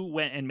us who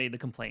went and made the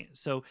complaint.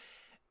 So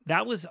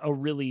that was a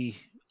really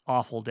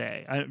awful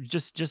day.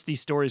 Just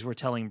these stories we're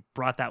telling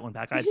brought that one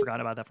back. I'd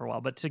forgotten about that for a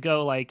while. But to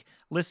go like,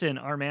 listen,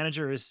 our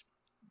manager is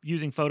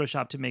using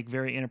Photoshop to make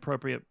very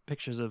inappropriate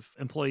pictures of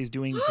employees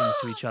doing things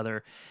to each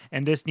other,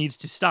 and this needs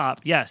to stop.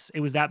 Yes,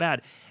 it was that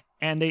bad.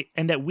 And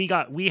we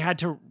had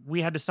to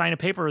sign a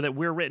paper that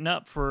we're written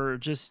up for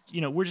just,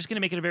 we're just going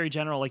to make it a very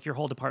general, like, your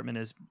whole department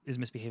is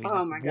misbehaving.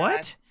 Oh my God.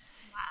 What?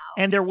 Wow.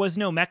 And there was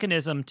no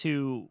mechanism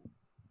to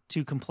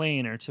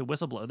complain or to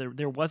whistleblow.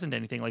 There wasn't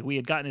anything. Like, we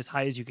had gotten as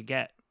high as you could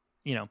get,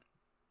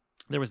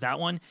 There was that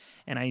one,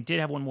 and I did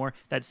have one more.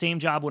 That same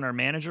job when our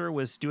manager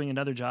was doing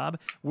another job,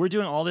 we're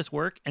doing all this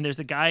work, and there's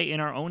a guy in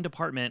our own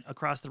department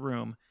across the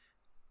room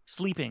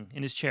sleeping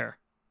in his chair.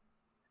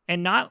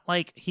 And not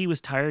like he was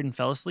tired and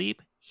fell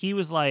asleep. He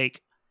was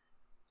like,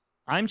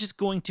 I'm just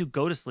going to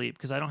go to sleep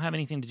because I don't have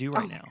anything to do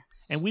right now.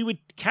 And we would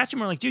catch him.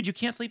 We're like, dude, you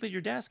can't sleep at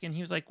your desk. And he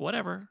was like,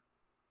 whatever.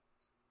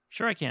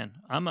 Sure, I can.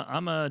 I'm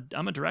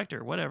a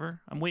director.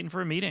 Whatever. I'm waiting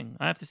for a meeting.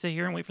 I have to sit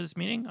here and wait for this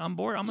meeting. I'm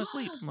bored. I'm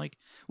asleep. I'm like,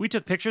 we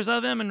took pictures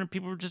of him, and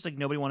people were just like,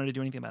 nobody wanted to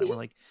do anything about it. We're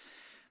like,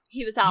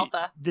 he was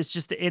alpha. There's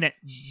just the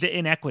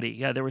inequity.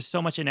 Yeah, there was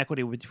so much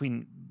inequity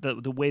between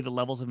the way the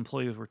levels of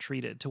employees were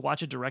treated. To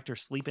watch a director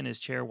sleep in his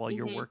chair while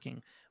you're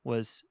working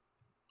was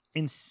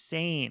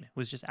insane. It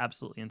was just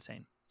absolutely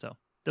insane. So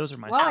those are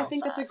my. Well, I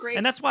think that's a great,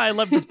 and that's why I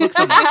love this book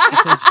so much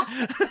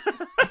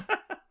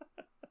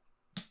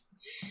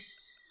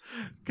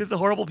because the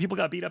horrible people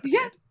got beat up.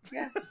 Yeah.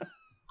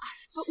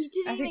 But we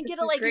didn't even get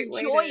to like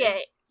enjoy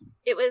it.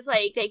 It was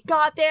like they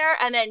got there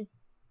and then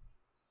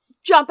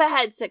jump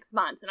ahead 6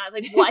 months, and I was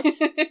like, "What?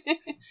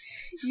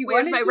 You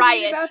Where's wanted my to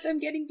riot?" read about them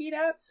getting beat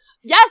up?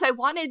 Yes, I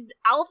wanted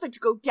Alpha to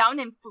go down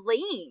in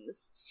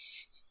flames.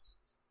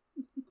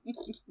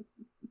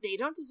 They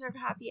don't deserve a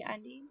happy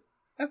ending.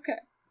 Okay.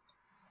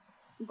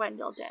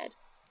 Wendell did.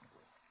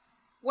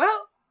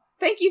 Well,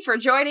 thank you for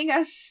joining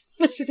us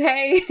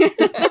today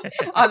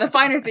on the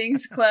Finer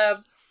Things Club.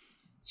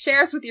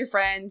 Share us with your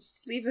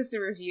friends, leave us a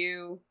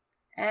review,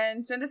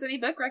 and send us any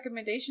book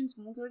recommendations,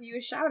 and we'll give you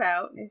a shout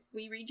out if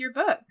we read your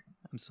book.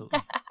 Absolutely.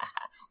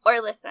 Or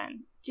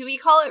listen. Do we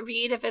call it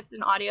read if it's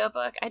an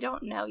audiobook? I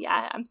don't know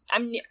yet. I'm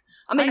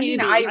a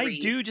newbie. I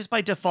do just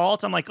by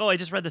default. I'm like, oh, I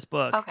just read this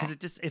book. Okay. Because it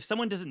just, if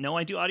someone doesn't know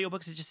I do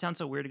audiobooks, it just sounds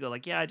so weird to go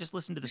like, yeah, I just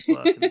listened to this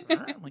book. And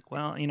I'm like,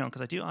 well,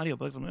 because I do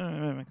audiobooks.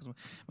 Because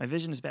my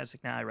vision is bad. It's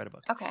like, nah, I read a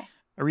book. Okay.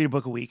 I read a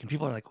book a week, and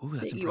people are like, ooh,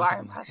 that's you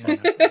impressive. are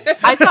impressive.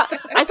 Like,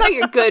 I saw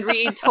your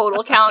Goodread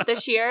total count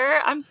this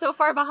year. I'm so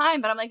far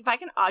behind, but I'm like, if I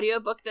can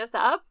audiobook this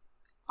up,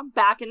 I'm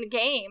back in the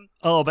game.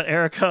 Oh, but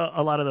Erica,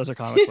 a lot of those are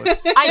comic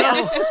books. I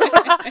know.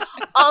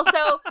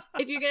 Also,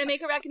 if you're going to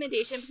make a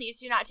recommendation, please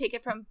do not take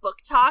it from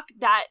Book Talk.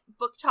 That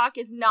Book Talk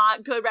is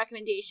not good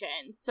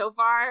recommendations. So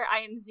far,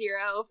 I am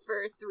 0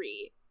 for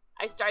 3.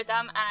 I start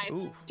them, and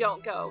I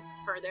don't go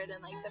further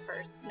than, like, the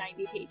first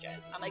 90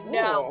 pages. I'm like,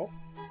 no,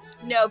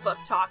 Book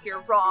Talk,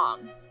 you're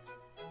wrong.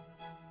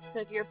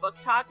 So if you're Book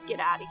Talk, get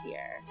out of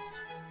here.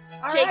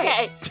 All JK,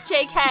 right.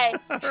 JK.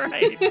 All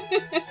right.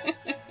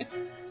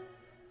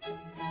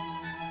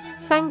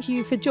 Thank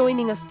you for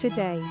joining us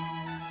today.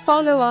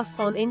 Follow us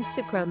on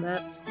Instagram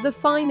at The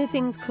Finer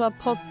Things Club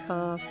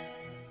Podcast.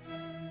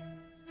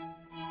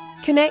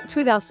 Connect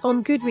with us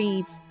on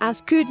Goodreads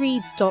at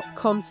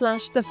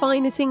goodreads.com/The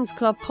Finer Things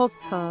Club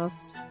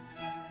Podcast.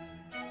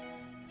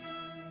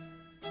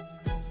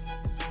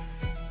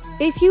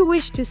 If you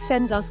wish to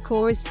send us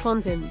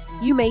correspondence,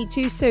 you may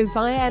do so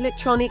via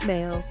electronic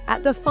mail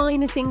at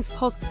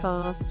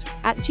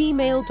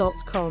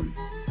thefinerthingspodcast@gmail.com.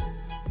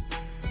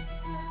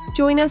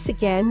 Join us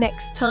again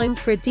next time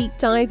for a deep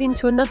dive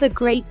into another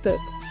great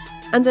book.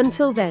 And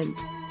until then,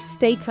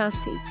 stay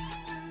classy.